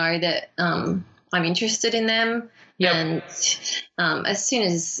let them know that I'm interested in them. Yep. And as soon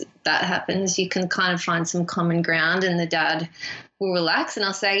as that happens, you can kind of find some common ground and the dad will relax, and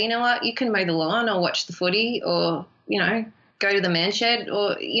I'll say, you know what, you can mow the lawn or watch the footy or, go to the man shed,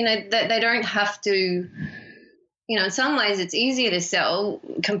 or, they don't have to, in some ways it's easier to sell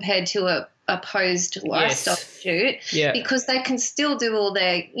compared to a posed lifestyle shoot because they can still do all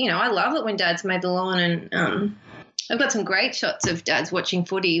their, I love it when dads mow the lawn, and I've got some great shots of dads watching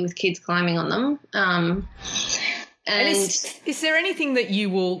footy with kids climbing on them. And is there anything that you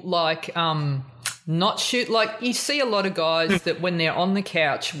will not shoot? Like, you see a lot of guys that when they're on the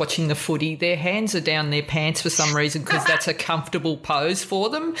couch watching the footy, their hands are down their pants for some reason because that's a comfortable pose for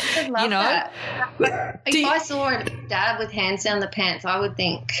them. I love that. If I saw a dad with hands down the pants, I would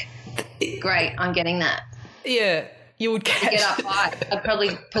think, great, I'm getting that. Yeah. You would get up high. I'd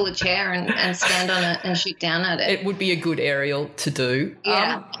probably pull a chair and stand on it and shoot down at it. It would be a good aerial to do.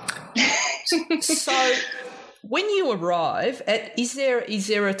 Yeah. So when you arrive, is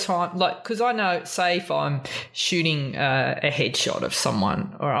there a time, like, because I know, say if I'm shooting a headshot of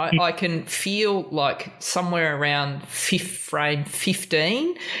someone, all right, I can feel like somewhere around frame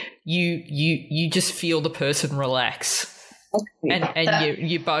 15, you just feel the person relax. And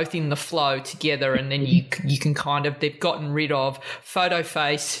you're both in the flow together, and then you can kind of, they've gotten rid of photo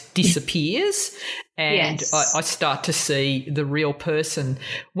face disappears, and Yes. I start to see the real person.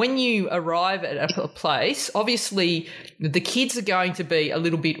 When you arrive at a place, obviously the kids are going to be a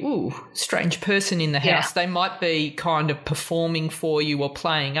little bit, strange person in the house. They might be kind of performing for you or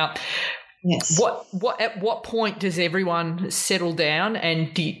playing up. Yes. At what point does everyone settle down,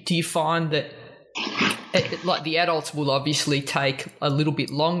 and do you find that like the adults will obviously take a little bit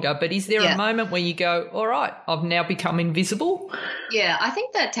longer, but is there a moment where you go, all right, I've now become invisible? Yeah, I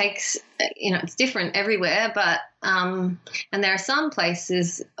think that takes, it's different everywhere, but and there are some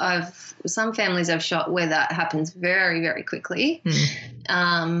places some families I've shot where that happens very, very quickly,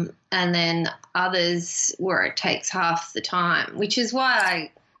 and then others where it takes half the time, which is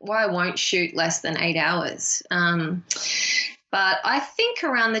why I won't shoot less than 8 hours. But I think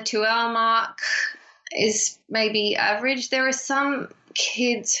around the 2-hour mark is maybe average. There are some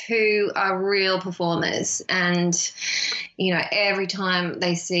kids who are real performers, and every time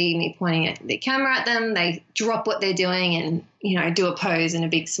they see me pointing the camera at them, they drop what they're doing and do a pose and a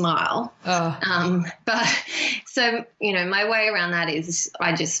big smile. But so my way around that is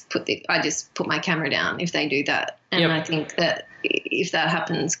I just put my camera down if they do that, and I think that if that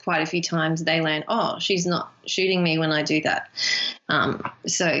happens quite a few times, they learn, she's not shooting me when I do that.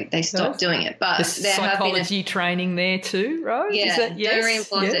 So they stop doing it. But there's there psychology traiing there too, right? Yeah, is that, yes? they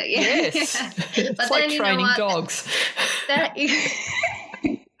reinforce it. Yeah. Yes. But It's like training dogs. That is,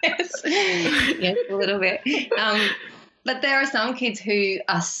 yes, a little bit. But there are some kids who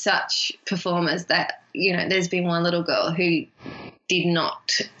are such performers that, there's been one little girl who did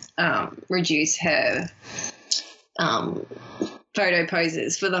not reduce her photo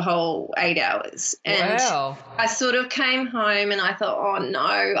poses for the whole 8 hours. And wow. I sort of came home and I thought, oh no,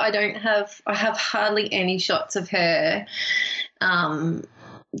 I have hardly any shots of her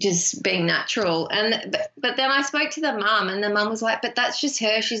just being natural. But then I spoke to the mum, and the mum was like, but that's just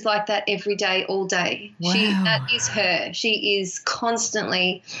her. She's like that every day, all day. Wow. That is her. She is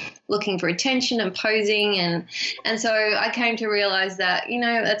constantly looking for attention and posing. And so I came to realize that,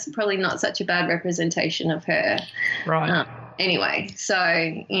 that's probably not such a bad representation of her. Right. Anyway, so,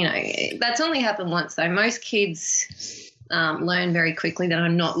 that's only happened once though. Most kids learn very quickly that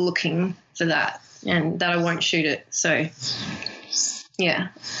I'm not looking for that and that I won't shoot it. So, yeah,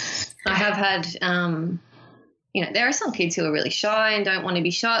 I have had, there are some kids who are really shy and don't want to be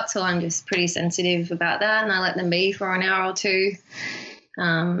shot, so I'm just pretty sensitive about that, and I let them be for an hour or two.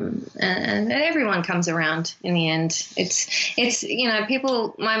 And everyone comes around in the end. It's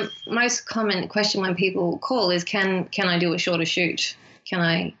people, my most common question when people call is, can I do a shorter shoot? Can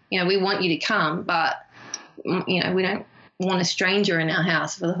I, we want you to come, but, we don't want a stranger in our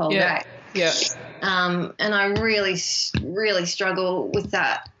house for the whole day. Yeah. And I really, really struggle with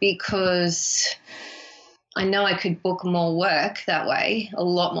that because I know I could book more work that way, a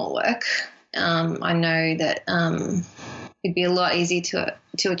lot more work. I know that it'd be a lot easier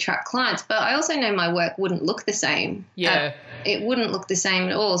to attract clients, but I also know my work wouldn't look the same. Yeah. It wouldn't look the same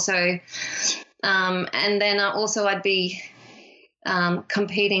at all. So, and then also I'd be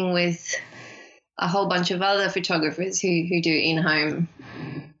competing with a whole bunch of other photographers who do in-home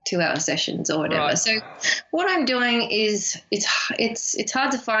 2-hour sessions or whatever. Right. So what I'm doing is it's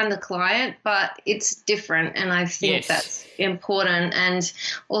hard to find the client, but it's different, and I think that's important. And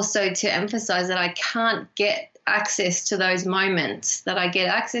also to emphasize that I can't get access to those moments that I get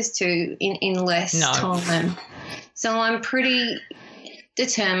access to in less time. So I'm pretty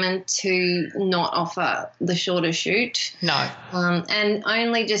determined to not offer the shorter shoot. No. And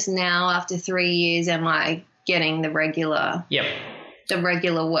only just now, after 3 years, am I getting the regular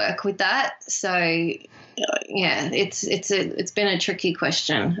work with that. So it's been a tricky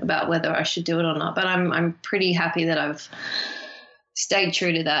question about whether I should do it or not, but I'm pretty happy that I've stayed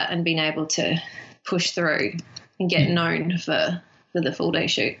true to that and been able to push through and get known for the full day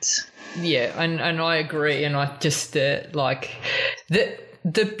shoots. Yeah, and I agree, and I just like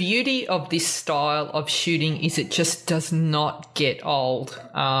the beauty of this style of shooting is it just does not get old.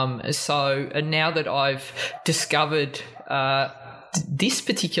 So now that I've discovered this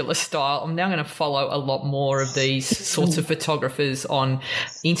particular style, I'm now going to follow a lot more of these sorts of photographers on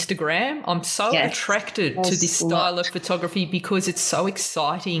Instagram. I'm so attracted to this style of photography because it's so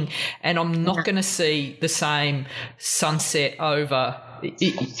exciting, and I'm not going to see the same sunset over,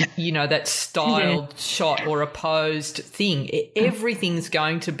 that styled shot or a posed thing. Everything's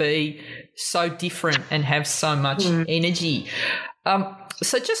going to be so different and have so much energy.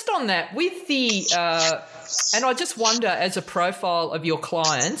 So just on that, with the and I just wonder, as a profile of your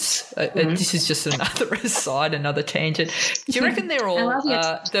clients, this is just another aside, another tangent. Do you reckon they're all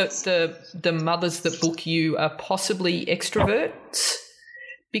the mothers that book you are possibly extroverts?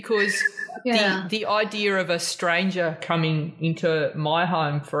 Because the idea of a stranger coming into my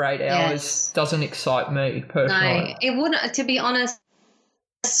home for 8 hours doesn't excite me personally. No, it wouldn't. To be honest,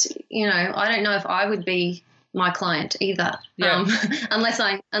 I don't know if I would be my client either, unless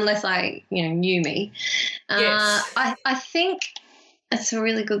I knew me. Yes. I think that's a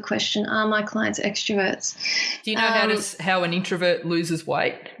really good question. Are my clients extroverts? Do you know how an introvert loses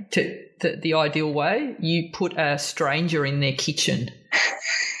weight? To the ideal way, you put a stranger in their kitchen.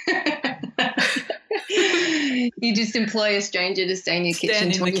 You just employ a stranger to stay in your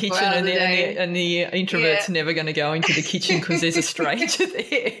kitchen. Stand in the kitchen, and the introvert's never going to go into the kitchen because there's a stranger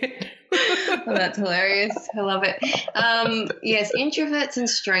there. Oh, that's hilarious. I love it. Yes, introverts and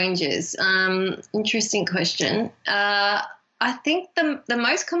strangers. Interesting question. I think the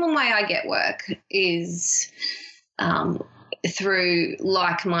most common way I get work is through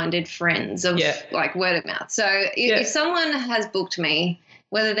like-minded friends of like word of mouth. So if someone has booked me,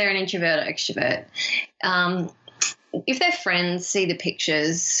 whether they're an introvert or extrovert, if their friends see the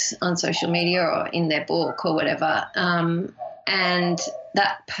pictures on social media or in their book or whatever, and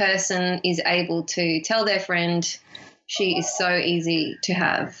that person is able to tell their friend, she is so easy to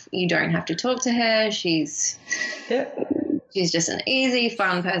have, you don't have to talk to her, she's just an easy,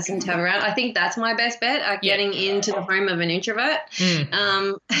 fun person to have around. I think that's my best bet at getting into the home of an introvert.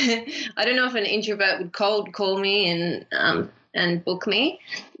 I don't know if an introvert would cold call me and book me,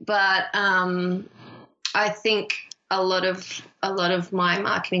 but I think a lot of my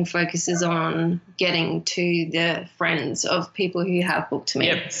marketing focuses on getting to the friends of people who have booked me.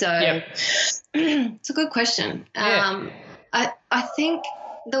 It's a good question. I think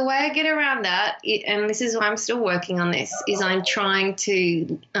the way I get around that, and this is why I'm still working on this, is I'm trying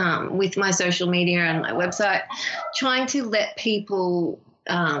to, with my social media and my website, trying to let people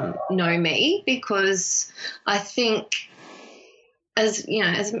know me, because I think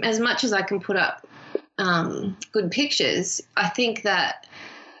as much as I can put up good pictures, I think that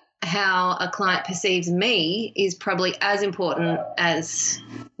how a client perceives me is probably as important as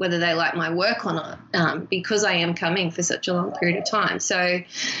whether they like my work or not, because I am coming for such a long period of time. So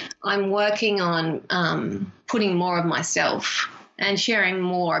I'm working on putting more of myself and sharing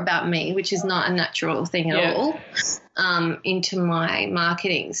more about me, which is not a natural thing at all, into my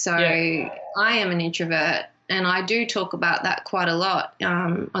marketing. So I am an introvert, and I do talk about that quite a lot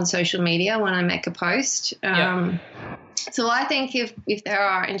on social media when I make a post. So I think if there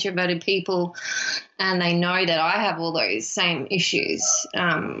are introverted people and they know that I have all those same issues,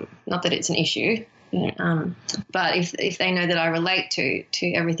 not that it's an issue, but if they know that I relate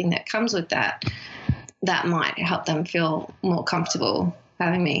to everything that comes with that, that might help them feel more comfortable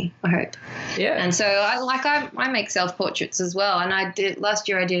having me, I hope. Yeah. And so I make self-portraits as well. And last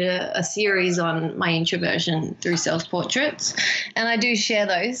year I did a series on my introversion through self-portraits, and I do share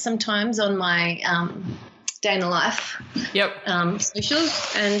those sometimes on my day in the life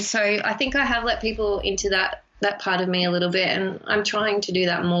socials. And so I think I have let people into that part of me a little bit, and I'm trying to do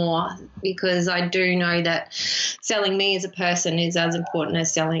that more, because I do know that selling me as a person is as important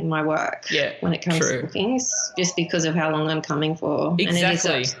as selling my work when it comes to bookings, just because of how long I'm coming for.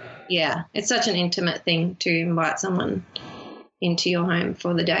 Exactly. And it's such an intimate thing to invite someone into your home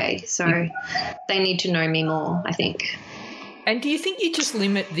for the day. So they need to know me more, I think. And do you think you just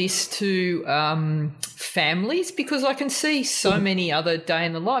limit this to families? Because I can see so many other day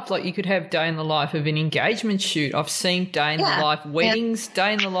in the life. Like you could have day in the life of an engagement shoot. I've seen day in the life weddings,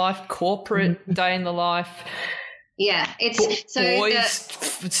 day in the life corporate, day in the life. Yeah, it's so boys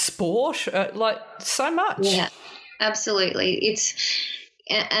sport, like so much. Yeah, absolutely.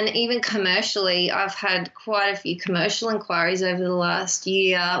 And even commercially, I've had quite a few commercial inquiries over the last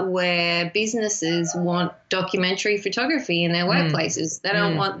year where businesses want documentary photography in their workplaces. They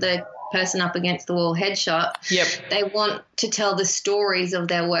don't want the person up against the wall headshot. They want to tell the stories of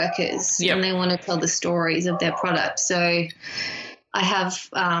their workers, and they want to tell the stories of their product. So I have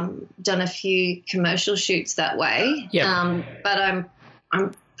done a few commercial shoots that way, but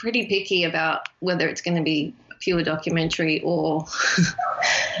I'm pretty picky about whether it's going to be pure documentary or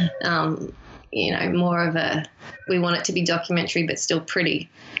more of a, we want it to be documentary but still pretty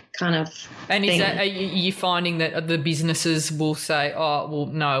kind of and thing. Is that, are you finding that the businesses will say, oh well,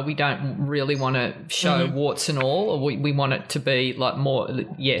 no, we don't really want to show warts and all, or we want it to be like more,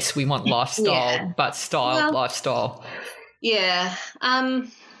 yes, we want lifestyle but lifestyle?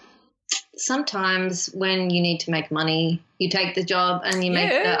 sometimes when you need to make money, you take the job and you make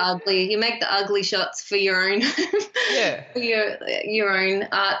the ugly shots for your own for your own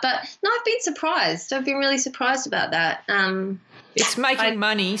art. But no, I've been surprised. I've been really surprised about that. It's making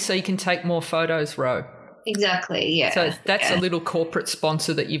money so you can take more photos, Ro. Exactly, yeah. So that's a little corporate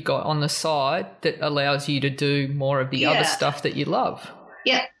sponsor that you've got on the side that allows you to do more of the other stuff that you love.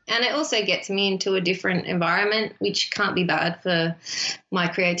 Yeah, and it also gets me into a different environment, which can't be bad for my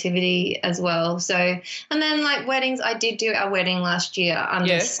creativity as well. So, and then like weddings, I did do our wedding last year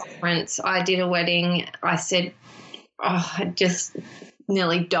under Science. I did a wedding. I said, I just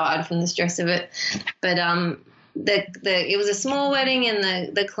nearly died from the stress of it. But it was a small wedding,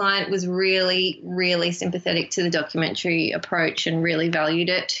 and the client was really, really sympathetic to the documentary approach and really valued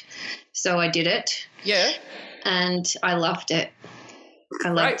it. So I did it. Yeah. And I loved it. I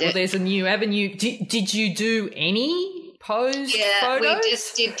loved it. Well, there's a new avenue. Did you do any posed photos? We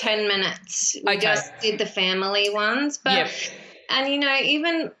just did 10 minutes. We just did the family ones. But and, you know,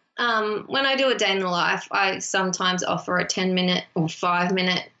 even when I do a day in the life, I sometimes offer a 10-minute or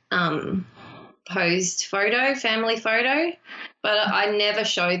 5-minute posed photo, family photo. But I never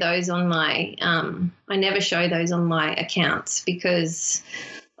show those on my accounts, because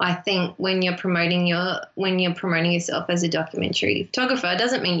I think when you're promoting yourself as a documentary photographer, it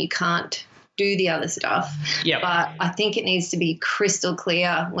doesn't mean you can't do the other stuff. Yeah. But I think it needs to be crystal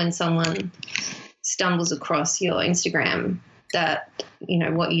clear when someone stumbles across your Instagram that, you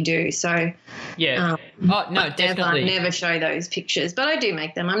know, what you do. So definitely. I never show those pictures, but I do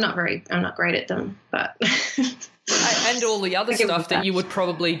make them. I'm not great at them, but and all the other stuff that you would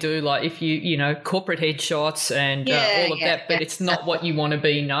probably do, like if you know, corporate headshots and all of that, but it's not what you want to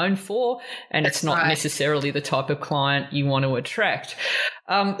be known for, and it's not necessarily the type of client you want to attract.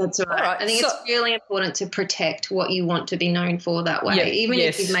 That's right. I think it's really important to protect what you want to be known for that way.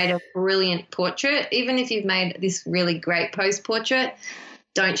 If you've made a brilliant portrait, even if you've made this really great post portrait,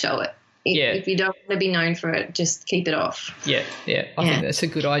 don't show it. If you don't want to be known for it, just keep it off. I think that's a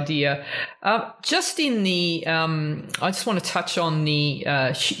good idea. Just in the I just want to touch on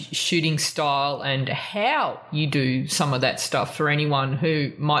the shooting style and how you do some of that stuff for anyone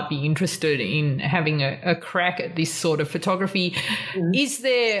who might be interested in having a crack at this sort of photography. Mm-hmm. Is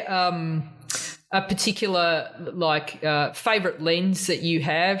there a particular favorite lens that you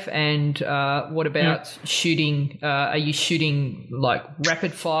have, and what about shooting? Are you shooting like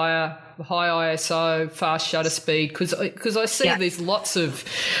rapid fire, high ISO, fast shutter speed? Because I see there's lots of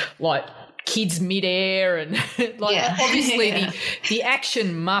like kids midair and obviously the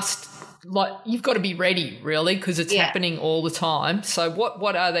action must, like, you've got to be ready really, because it's happening all the time. So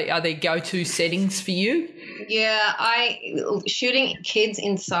what are they go-to settings for you? Shooting kids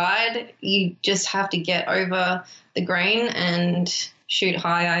inside, you just have to get over the grain and shoot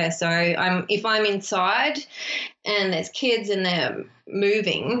high ISO. If I'm inside and there's kids and they're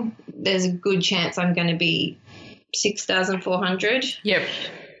moving, there's a good chance I'm going to be 6,400. Yep.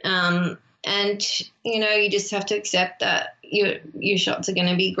 And, you know, you just have to accept that your shots are going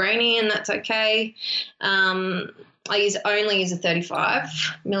to be grainy, and that's okay. I only use a 35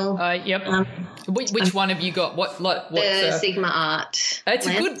 mil. Yep. Which one have you got? The Sigma Art. It's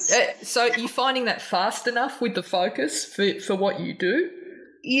lens. a good. So you're finding that fast enough with the focus for what you do?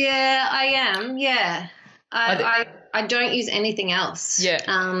 Yeah, I am. Yeah. I don't use anything else.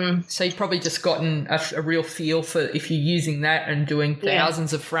 Yeah. So you've probably just gotten a real feel for, if you're using that and doing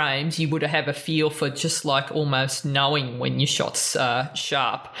thousands of frames, you would have a feel for just like almost knowing when your shot's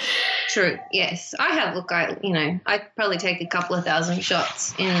sharp. True. Yes. I have. Look, I probably take a couple of thousand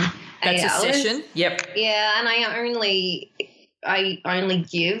shots in 8 hours. That's a session. Yep. Yeah, and I only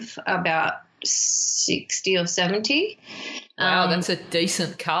give about 60 or 70. Wow, that's a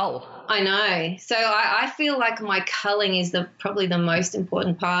decent cull. I know. So I feel like my culling is probably the most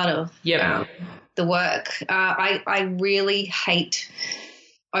important part of the work. I really hate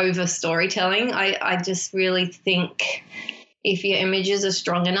over storytelling. I just really think if your images are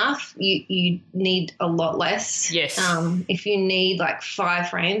strong enough, you need a lot less. Yes. If you need like 5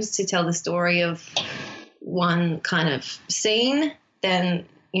 frames to tell the story of one kind of scene, then,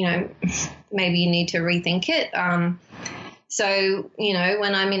 you know, maybe you need to rethink it. So, you know,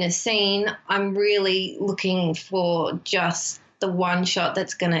 when I'm in a scene, I'm really looking for just the one shot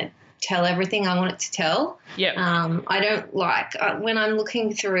that's going to tell everything I want it to tell. Yeah. I don't like when I'm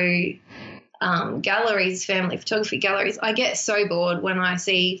looking through galleries, family photography galleries, I get so bored when I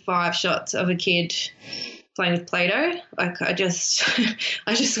see 5 shots of a kid playing with Play-Doh. Like I just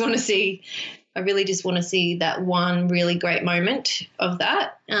want to see, I really just want to see that one really great moment of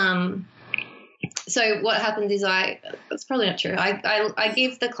that. So what happens is it's probably not true. I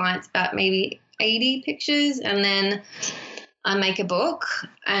give the clients about maybe 80 pictures, and then I make a book.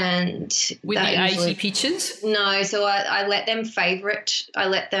 And with the 80 pictures? No, so I let them favorite. I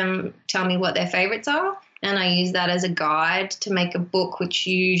let them tell me what their favorites are, and I use that as a guide to make a book, which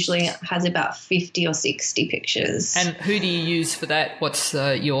usually has about 50 or 60 pictures. And who do you use for that? What's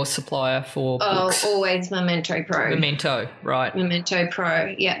your supplier for books? Oh, always Memento Pro. Memento, right. Memento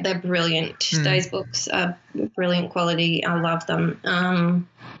Pro. Yeah, they're brilliant. Those books are brilliant quality. I love them.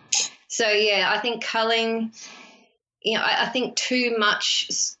 So, yeah, I think culling, I think too much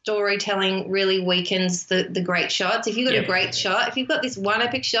storytelling really weakens the great shots. If you've got a great shot, if you've got this one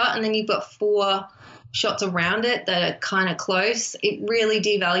epic shot and then you've got 4 shots around it that are kind of close, it really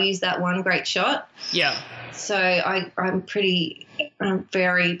devalues that one great shot. Yeah. So I'm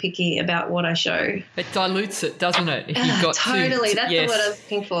very picky about what I show. It dilutes it, doesn't it? If you've got totally. That's the word I was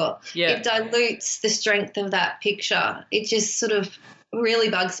looking for. Yeah. It dilutes the strength of that picture. It just sort of really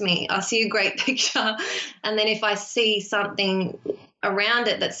bugs me. I see a great picture, and then if I see something around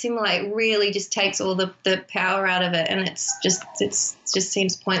it that's similar, it really just takes all the power out of it, and it just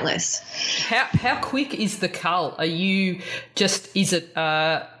seems pointless. How quick is the cull? Are you is it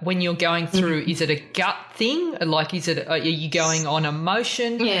when you're going through, is it a gut thing? Like, are you going on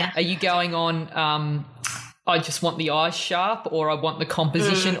emotion? Yeah. Are you going on I just want the eyes sharp, or I want the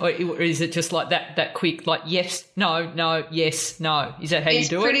composition, or is it just like that quick, like yes, no, yes, no? Is that how you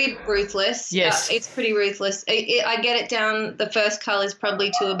do it? It's pretty ruthless. Yes. It's pretty ruthless. I get it down, the first cull is probably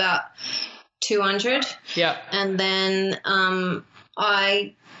to about 200. Yeah. And then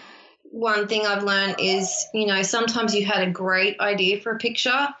one thing I've learned is, sometimes you had a great idea for a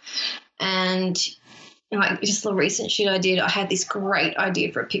picture, and like just the recent shoot I did, I had this great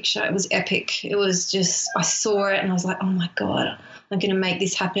idea for a picture. It was epic. It was just, I saw it and I was like, oh my God, I'm going to make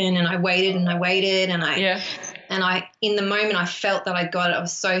this happen. And I waited and I in the moment I felt that I got it. I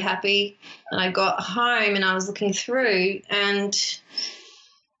was so happy. And I got home and I was looking through and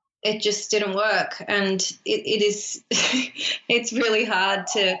it just didn't work. And it is, it's really hard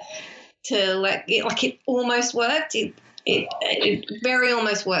to it almost worked. It very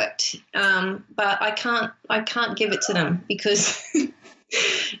almost worked, but I can't give it to them because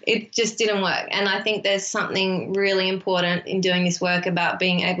it just didn't work. And I think there's something really important in doing this work about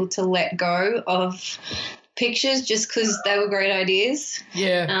being able to let go of pictures just because they were great ideas.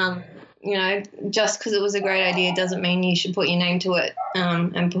 Yeah. Just because it was a great idea doesn't mean you should put your name to it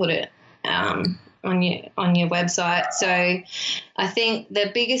and put it on your website. So I think the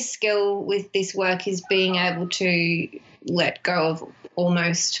biggest skill with this work is being able to let go of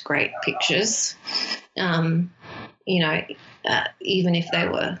almost great pictures, even if they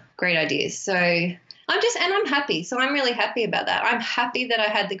were great ideas. So I'm happy. So I'm really happy about that. I'm happy that I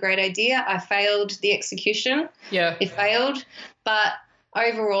had the great idea. I failed the execution. Yeah. It failed. But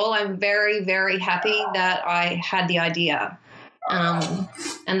overall, I'm very, very happy that I had the idea.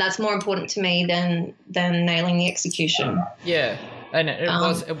 And that's more important to me than nailing the execution. Yeah, and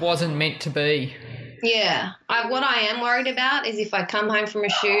it wasn't meant to be. Yeah, what I am worried about is if I come home from a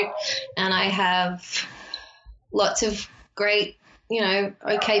shoot and I have lots of great,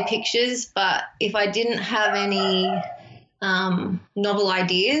 okay pictures, but if I didn't have any novel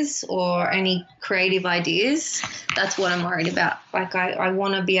ideas or any creative ideas, that's what I'm worried about. Like I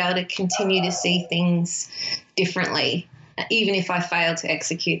want to be able to continue to see things differently. Even if I fail to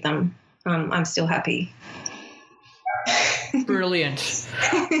execute them, I'm still happy. Brilliant.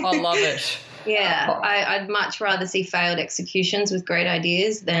 I love it. Yeah, I'd much rather see failed executions with great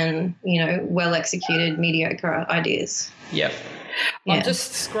ideas than, well-executed mediocre ideas. Yep. Yeah. I'm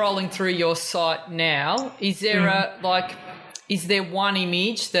just scrolling through your site now. Is there is there one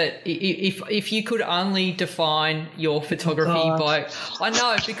image that if you could only define your photography by, I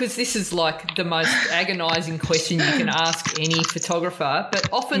know, because this is like the most agonizing question you can ask any photographer,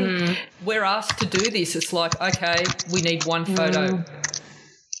 but often we're asked to do this. It's like, okay, we need one photo.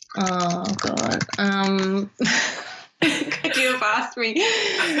 Oh, God. Could you have asked me?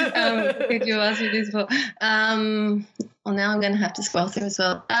 Could you have asked me this before? Well, now I'm going to have to scroll through as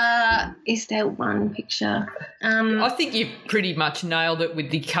well. Is there one picture? I think you've pretty much nailed it with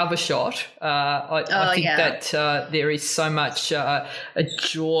the cover shot. I think that there is so much a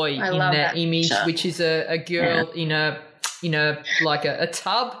joy in that image, picture. which is a girl in a in a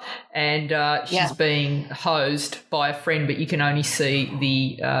tub, and she's being hosed by a friend, but you can only see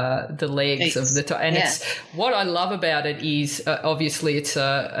the legs of the top. And it's what I love about it is obviously it's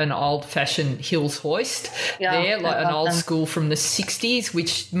an old-fashioned Hills hoist there, like an old school from the 60s,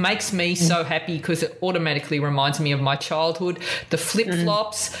 which makes me so happy because it automatically reminds me of my childhood. The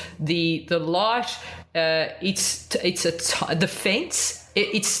flip-flops, the light, the fence.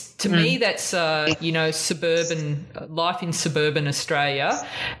 It's to me that's suburban life in suburban Australia,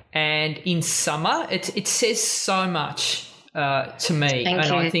 and in summer it says so much to me. Thank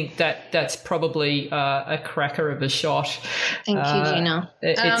you. I think that's probably a cracker of a shot. Thank you, Gina.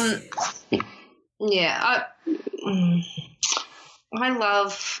 I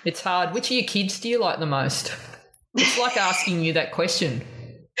love. It's hard. Which of your kids do you like the most? It's like asking you that question,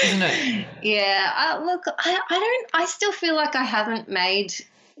 isn't it? Yeah. Look, I still feel like I haven't made.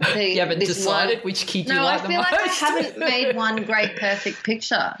 You haven't decided which kid you like the most? No, I feel like I haven't made one great perfect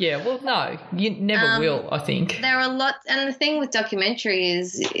picture. Yeah, well, no, you never will, I think. There are lots, and the thing with documentary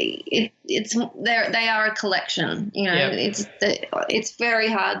is they are a collection. You know, it's very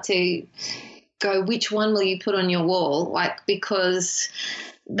hard to go, which one will you put on your wall, like, because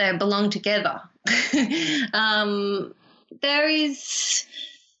they belong together.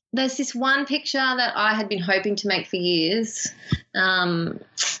 There's this one picture that I had been hoping to make for years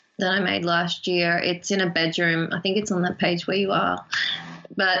that I made last year. It's in a bedroom. I think it's on that page where you are.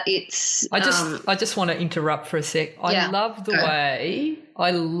 But it's I just want to interrupt for a sec. I love the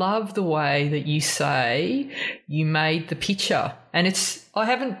way that you say you made the picture. And I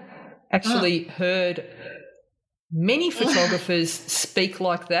haven't actually heard many photographers speak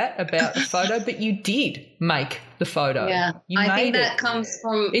like that about the photo, but you did make the photo. Yeah, I think that comes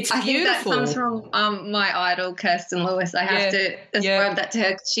from. It's beautiful. Think that comes from my idol, Kirsten Lewis. I have to ascribe that to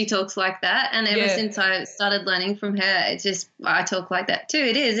her because she talks like that, and ever since I started learning from her, it's just I talk like that too.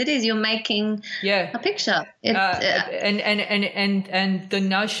 It is. You're making a picture. And the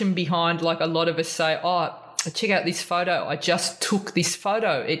notion behind, like, a lot of us say, oh, check out this photo. I just took this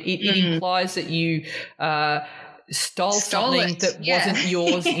photo. It implies that you stole something that wasn't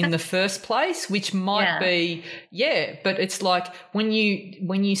yours in the first place, which might be, but it's like when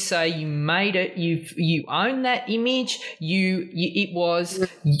you say you made it, you own that image. It was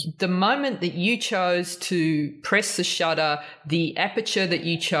the moment that you chose to press the shutter, the aperture that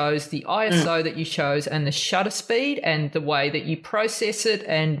you chose, the ISO that you chose, and the shutter speed and the way that you process it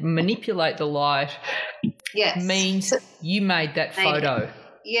and manipulate the light means you made that photo.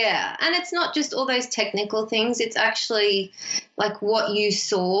 Yeah, and it's not just all those technical things. It's actually like what you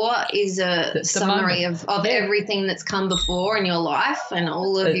saw is a summary of everything that's come before in your life, and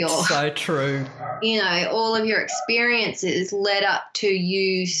all of so true. You know, all of your experiences led up to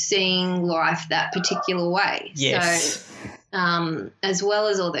you seeing life that particular way. Yes. So, as well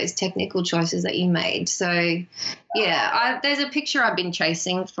as all those technical choices that you made. So, there's a picture I've been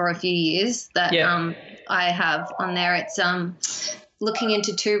chasing for a few years that I have on there. It's looking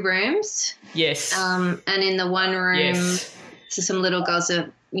into two rooms. Yes. And in the one room, so some little girls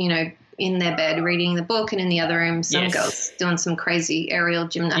are, in their bed reading the book, and in the other room, some girls doing some crazy aerial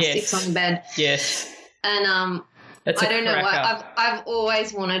gymnastics on the bed. Yes. And I don't know why. I've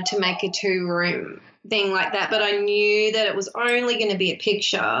always wanted to make a 2-room thing like that, but I knew that it was only going to be a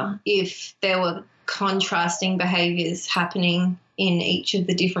picture if there were contrasting behaviours happening in each of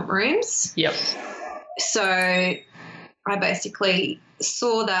the different rooms. Yep. So I basically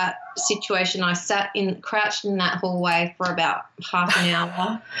saw that situation. I crouched in that hallway for about half an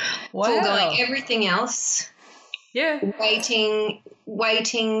hour. Wow. Foregoing everything else. Yeah.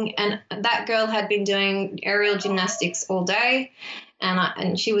 Waiting, and that girl had been doing aerial gymnastics all day,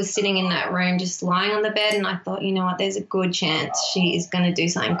 and she was sitting in that room just lying on the bed, and I thought, you know what, there's a good chance she is going to do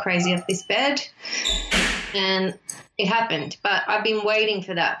something crazy off this bed. And it happened. But I've been waiting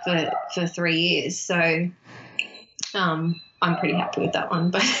for that for 3 years, so I'm pretty happy with that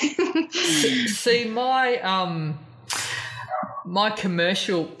one. But see, my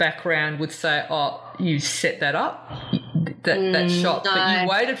commercial background would say, oh, you set that up, that shot, no. But you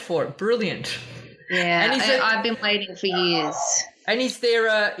waited for it. Brilliant. Yeah, and I've been waiting for years. And is there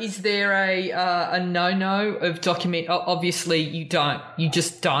a no-no of document? Obviously, you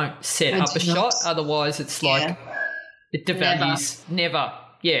just don't set up a shot. Otherwise, it's like it devalues. Never.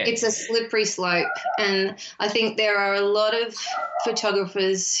 Yeah. It's a slippery slope, and I think there are a lot of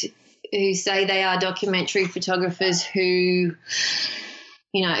photographers who say they are documentary photographers who,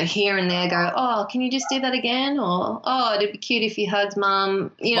 here and there go, oh, can you just do that again? Or, oh, it'd be cute if you hugged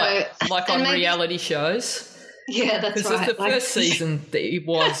mum, Like on reality shows. Yeah, that's Because right. the first season, it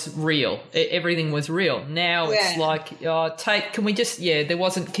was real. Everything was real. Now it's like, can we just, there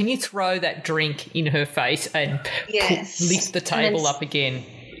wasn't, can you throw that drink in her face and lift the table up again?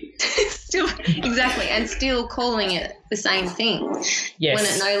 Still, exactly, and still calling it the same thing when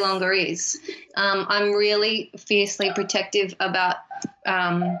it no longer is. I'm really fiercely protective about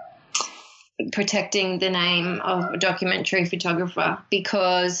protecting the name of a documentary photographer,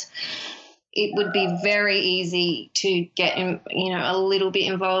 because it would be very easy to get, a little bit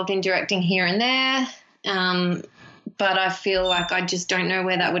involved in directing here and there. But I feel like I just don't know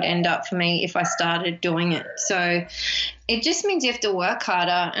where that would end up for me if I started doing it. So it just means you have to work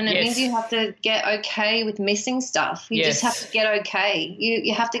harder, and it means you have to get okay with missing stuff. You just have to get okay.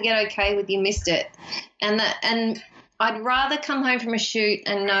 You have to get okay with you missed it. And I'd rather come home from a shoot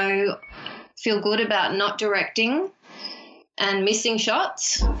and feel good about not directing and missing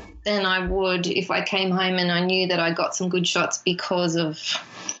shots than I would if I came home and I knew that I got some good shots because of,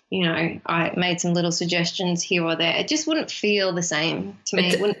 I made some little suggestions here or there. It just wouldn't feel the same to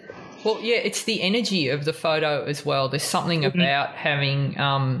me. Well, it's the energy of the photo as well. There's something about having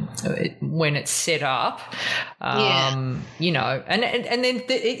when it's set up, and then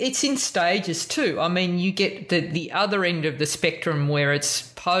it's in stages too. I mean, you get the other end of the spectrum where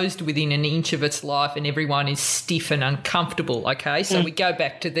it's posed within an inch of its life and everyone is stiff and uncomfortable, okay? So we go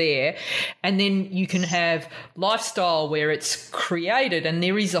back to there. And then you can have lifestyle where it's created, and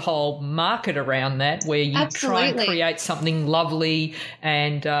there is a whole market around that where you try and create something lovely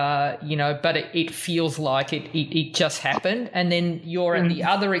and, but it feels like it just happened. And then you're at the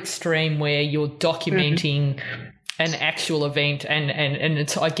other extreme where you're documenting an actual event and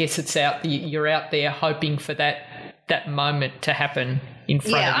it's, I guess you're out there hoping for that moment to happen in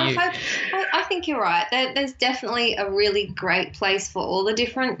front of you. I think you're right. There's definitely a really great place for all the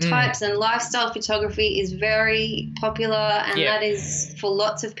different types, and lifestyle photography is very popular, and that is for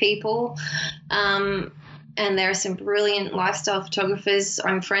lots of people. And there are some brilliant lifestyle photographers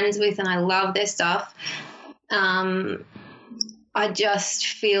I'm friends with, and I love their stuff. I just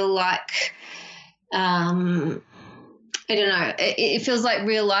feel like I don't know. It feels like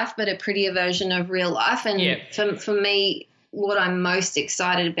real life, but a prettier version of real life. And for me, what I'm most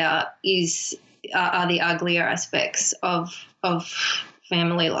excited about are the uglier aspects of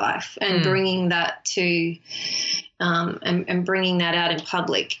family life, and bringing that to and bringing that out in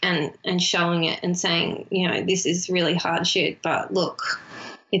public and showing it and saying, this is really hard shit, but look,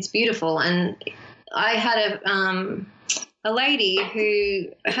 it's beautiful. And I had a lady who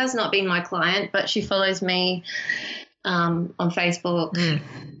has not been my client, but she follows me on Facebook,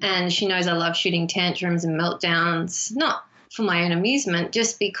 and she knows I love shooting tantrums and meltdowns, not for my own amusement,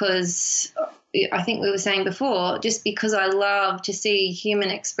 just because I think we were saying before, just because I love to see human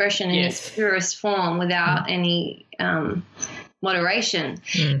expression in its purest form without any moderation.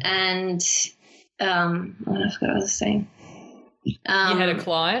 And I forgot what I was saying. You had a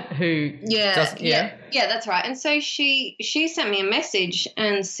client who that's right. And so she sent me a message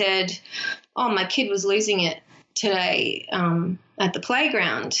and said, my kid was losing it today at the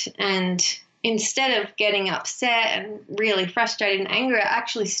playground, and instead of getting upset and really frustrated and angry, I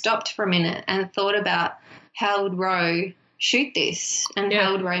actually stopped for a minute and thought about how would Ro shoot this and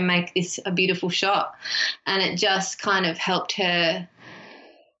how would Ro make this a beautiful shot. And it just kind of helped her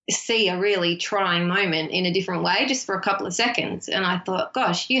see a really trying moment in a different way just for a couple of seconds. And I thought,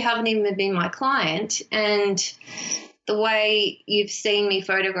 gosh, you haven't even been my client, and the way you've seen me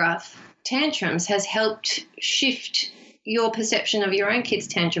photograph tantrums has helped shift your perception of your own kid's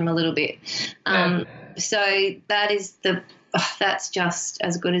tantrum a little bit. So that is that's just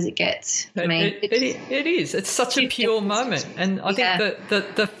as good as it gets for me. It is. It's such a pure moment. And I think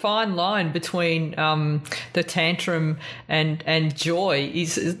the fine line between the tantrum and joy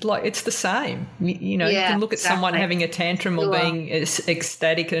is like it's the same. You can look at someone having a tantrum or being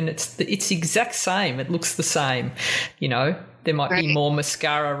ecstatic, and it's the exact same. It looks the same, There might be more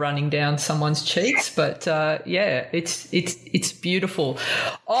mascara running down someone's cheeks, but it's beautiful.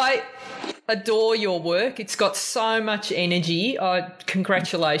 I adore your work. It's got so much energy.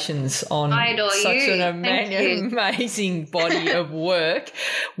 Congratulations on such an amazing body of work.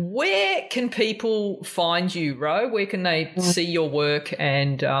 Where can people find you, Ro? Where can they see your work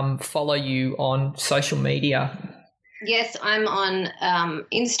and follow you on social media? Yes, I'm on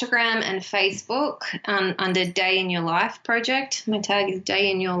Instagram and Facebook under Day in Your Life Project. My tag is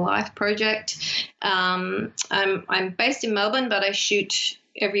Day in Your Life Project. I'm based in Melbourne, but I shoot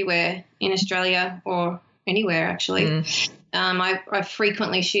everywhere in Australia or anywhere actually. I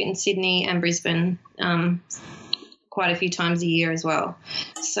frequently shoot in Sydney and Brisbane quite a few times a year as well.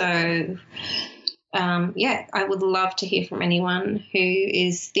 So I would love to hear from anyone who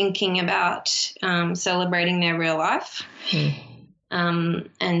is thinking about celebrating their real life. And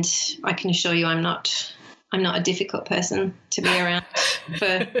I can assure you I'm not a difficult person to be around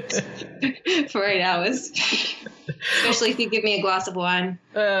for 8 hours, especially if you give me a glass of wine.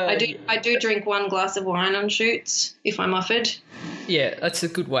 I do drink one glass of wine on shoots if I'm offered. Yeah, that's a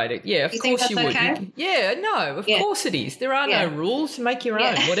good way to. Yeah, of course you would. Okay? Of course it is. There are no rules. Make your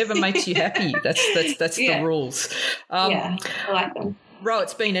own. Whatever makes you happy. That's the rules. I like them. Ro,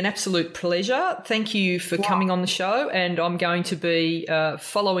 it's been an absolute pleasure. Thank you for coming on the show, and I'm going to be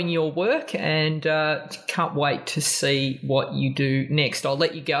following your work and can't wait to see what you do next. I'll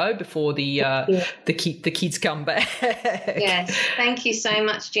let you go before the kids come back. Yes, thank you so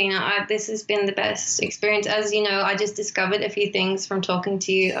much, Gina. This has been the best experience. As you know, I just discovered a few things from talking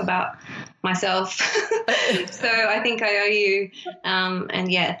to you about myself. So I think I owe you. And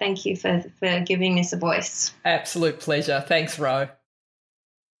thank you for giving us a voice. Absolute pleasure. Thanks, Ro.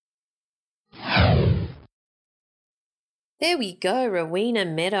 There we go, Rowena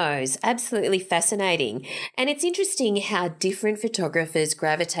Meadows. Absolutely fascinating. And it's interesting how different photographers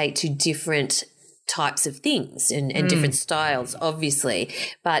gravitate to different types of things and different styles, obviously.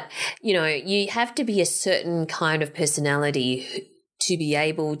 But, you have to be a certain kind of personality to be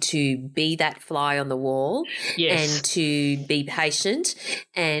able to be that fly on the wall and to be patient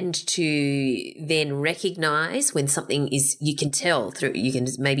and to then recognize when something is, you can tell through, you can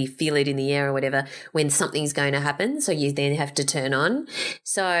maybe feel it in the air or whatever, when something's going to happen. So you then have to turn on.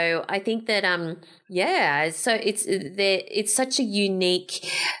 So I think that, so it's such a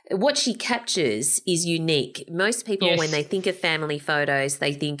unique, what she captures is unique. Most people, when they think of family photos,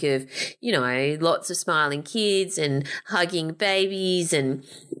 they think of, lots of smiling kids and hugging babies and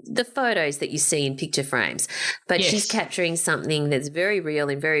the photos that you see in picture frames. But she's capturing something that's very real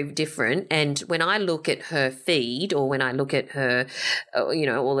and very different. And when I look at her feed or when I look at her,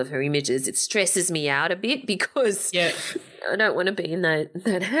 all of her images, it stresses me out a bit because I don't want to be in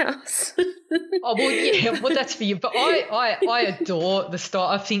that house. Well, that's for you. But I adore the style.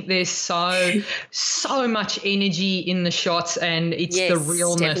 I think there's so much energy in the shots, and it's the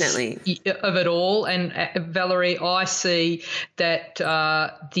realness of it all. And Valerie, I see that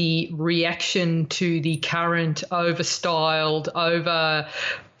the reaction to the current over-styled,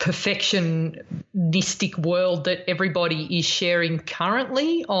 perfectionistic world that everybody is sharing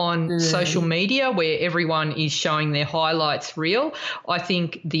currently on social media, where everyone is showing their highlights reel. I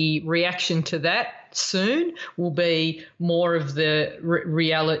think the reaction to that soon will be more of the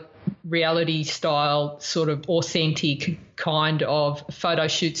reality style, sort of authentic kind of photo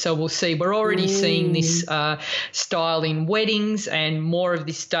shoot. So we'll see. We're already seeing this style in weddings and more of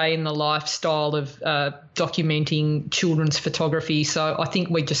this day in the life style of documenting children's photography. So I think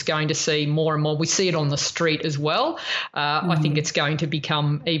we're just going to see more and more. We see it on the street as well. I think it's going to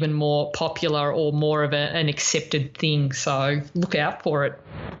become even more popular or more of an accepted thing. So look out for it.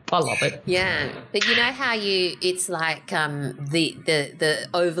 I love it. Yeah, but you know how it's like the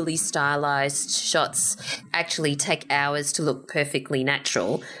overly stylized shots actually take hours to look perfectly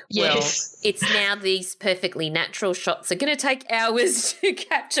natural. Yes. Well, it's now these perfectly natural shots are going to take hours to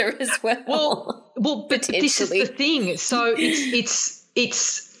capture as well. Well, but this is the thing. So it's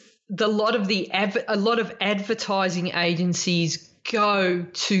a lot of advertising agencies go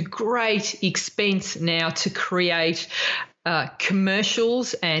to great expense now to create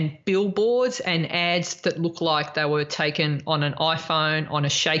commercials and billboards and ads that look like they were taken on an iPhone, on a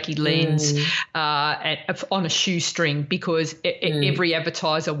shaky lens, on a shoestring, because every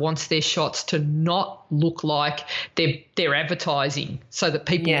advertiser wants their shots to not look like they're advertising, so that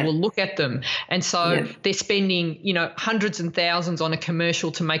people will look at them. And so they're spending, hundreds and thousands on a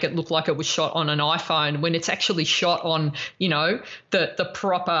commercial to make it look like it was shot on an iPhone when it's actually shot on, the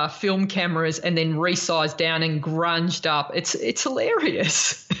proper film cameras and then resized down and grunged up. It's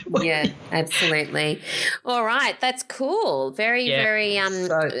hilarious. Yeah, absolutely. All right, that's cool. Very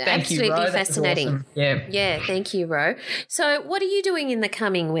absolutely you, Ro. Fascinating. Awesome. Yeah, thank you, Ro. So what are you doing in the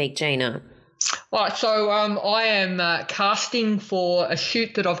coming week, Gina? All right, so I am casting for a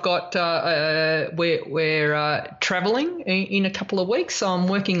shoot that I've got. We're travelling in a couple of weeks, so I'm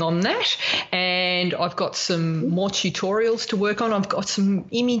working on that, and I've got some more tutorials to work on. I've got some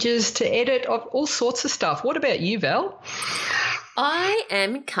images to edit, all sorts of stuff. What about you, Val? I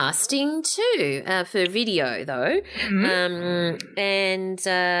am casting too for video though, and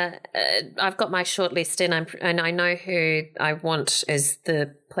I've got my shortlist, and I know who I want as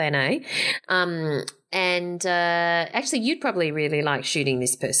the plan A. And actually, you'd probably really like shooting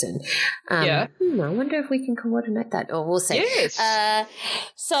this person. I wonder if we can coordinate that, or we'll see. Yes.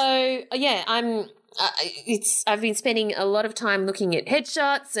 So yeah, I've been spending a lot of time looking at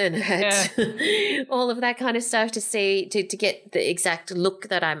headshots and at all of that kind of stuff to get the exact look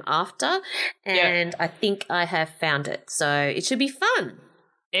that I'm after, and I think I have found it. So it should be fun.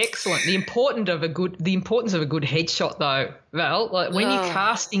 Excellent. The importance of a good headshot, though, Val. Like when you're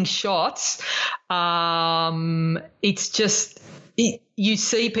casting shots, it's just. You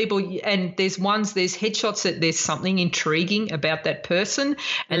see people, and there's headshots that there's something intriguing about that person,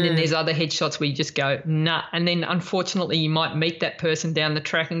 and then there's other headshots where you just go, nah. And then unfortunately you might meet that person down the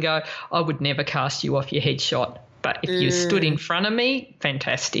track and go, I would never cast you off your headshot. But if you stood in front of me,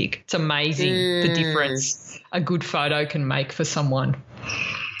 fantastic. It's amazing the difference a good photo can make for someone.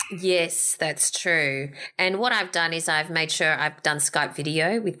 Yes, that's true. And what I've done is I've made sure I've done Skype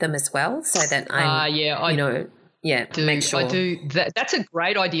video with them as well, so that make sure. I do. That's a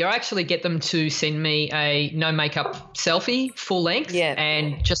great idea. I actually get them to send me a no makeup selfie, full length,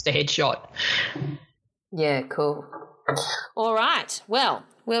 and just a headshot. Yeah, cool. All right. Well,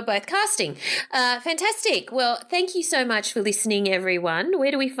 we're both casting. Fantastic. Well, thank you so much for listening, everyone.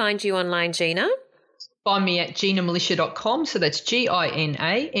 Where do we find you online, Gina? Find me at ginamilicia.com, so that's GINAMILICIA,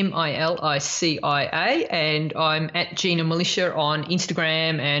 and I'm at Gina Milicia on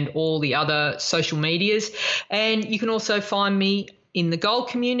Instagram and all the other social medias. And you can also find me in the gold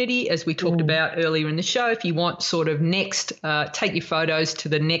community, as we talked about earlier in the show. If you want sort of take your photos to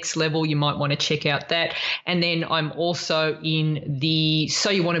the next level, you might want to check out that. And then I'm also in the So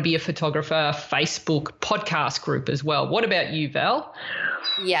You Want to Be a Photographer Facebook podcast group as well. What about you, Val?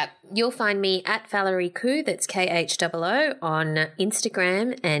 Yeah, you'll find me at Valerie Khoo, that's KHOO, on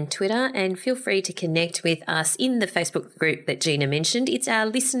Instagram and Twitter, and feel free to connect with us in the Facebook group that Gina mentioned. It's our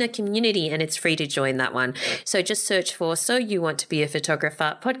listener community and it's free to join that one. So just search for So You Want to Be a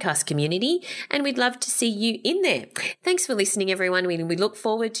Photographer podcast community, and we'd love to see you in there. Thanks for listening, everyone. We look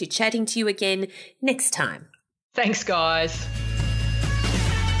forward to chatting to you again next time. Thanks, guys.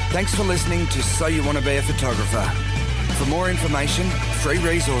 Thanks for listening to So You Want to Be a Photographer. For more information, free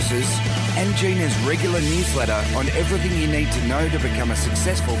resources, and Gina's regular newsletter on everything you need to know to become a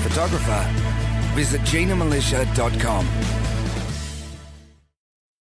successful photographer, visit ginamilicia.com.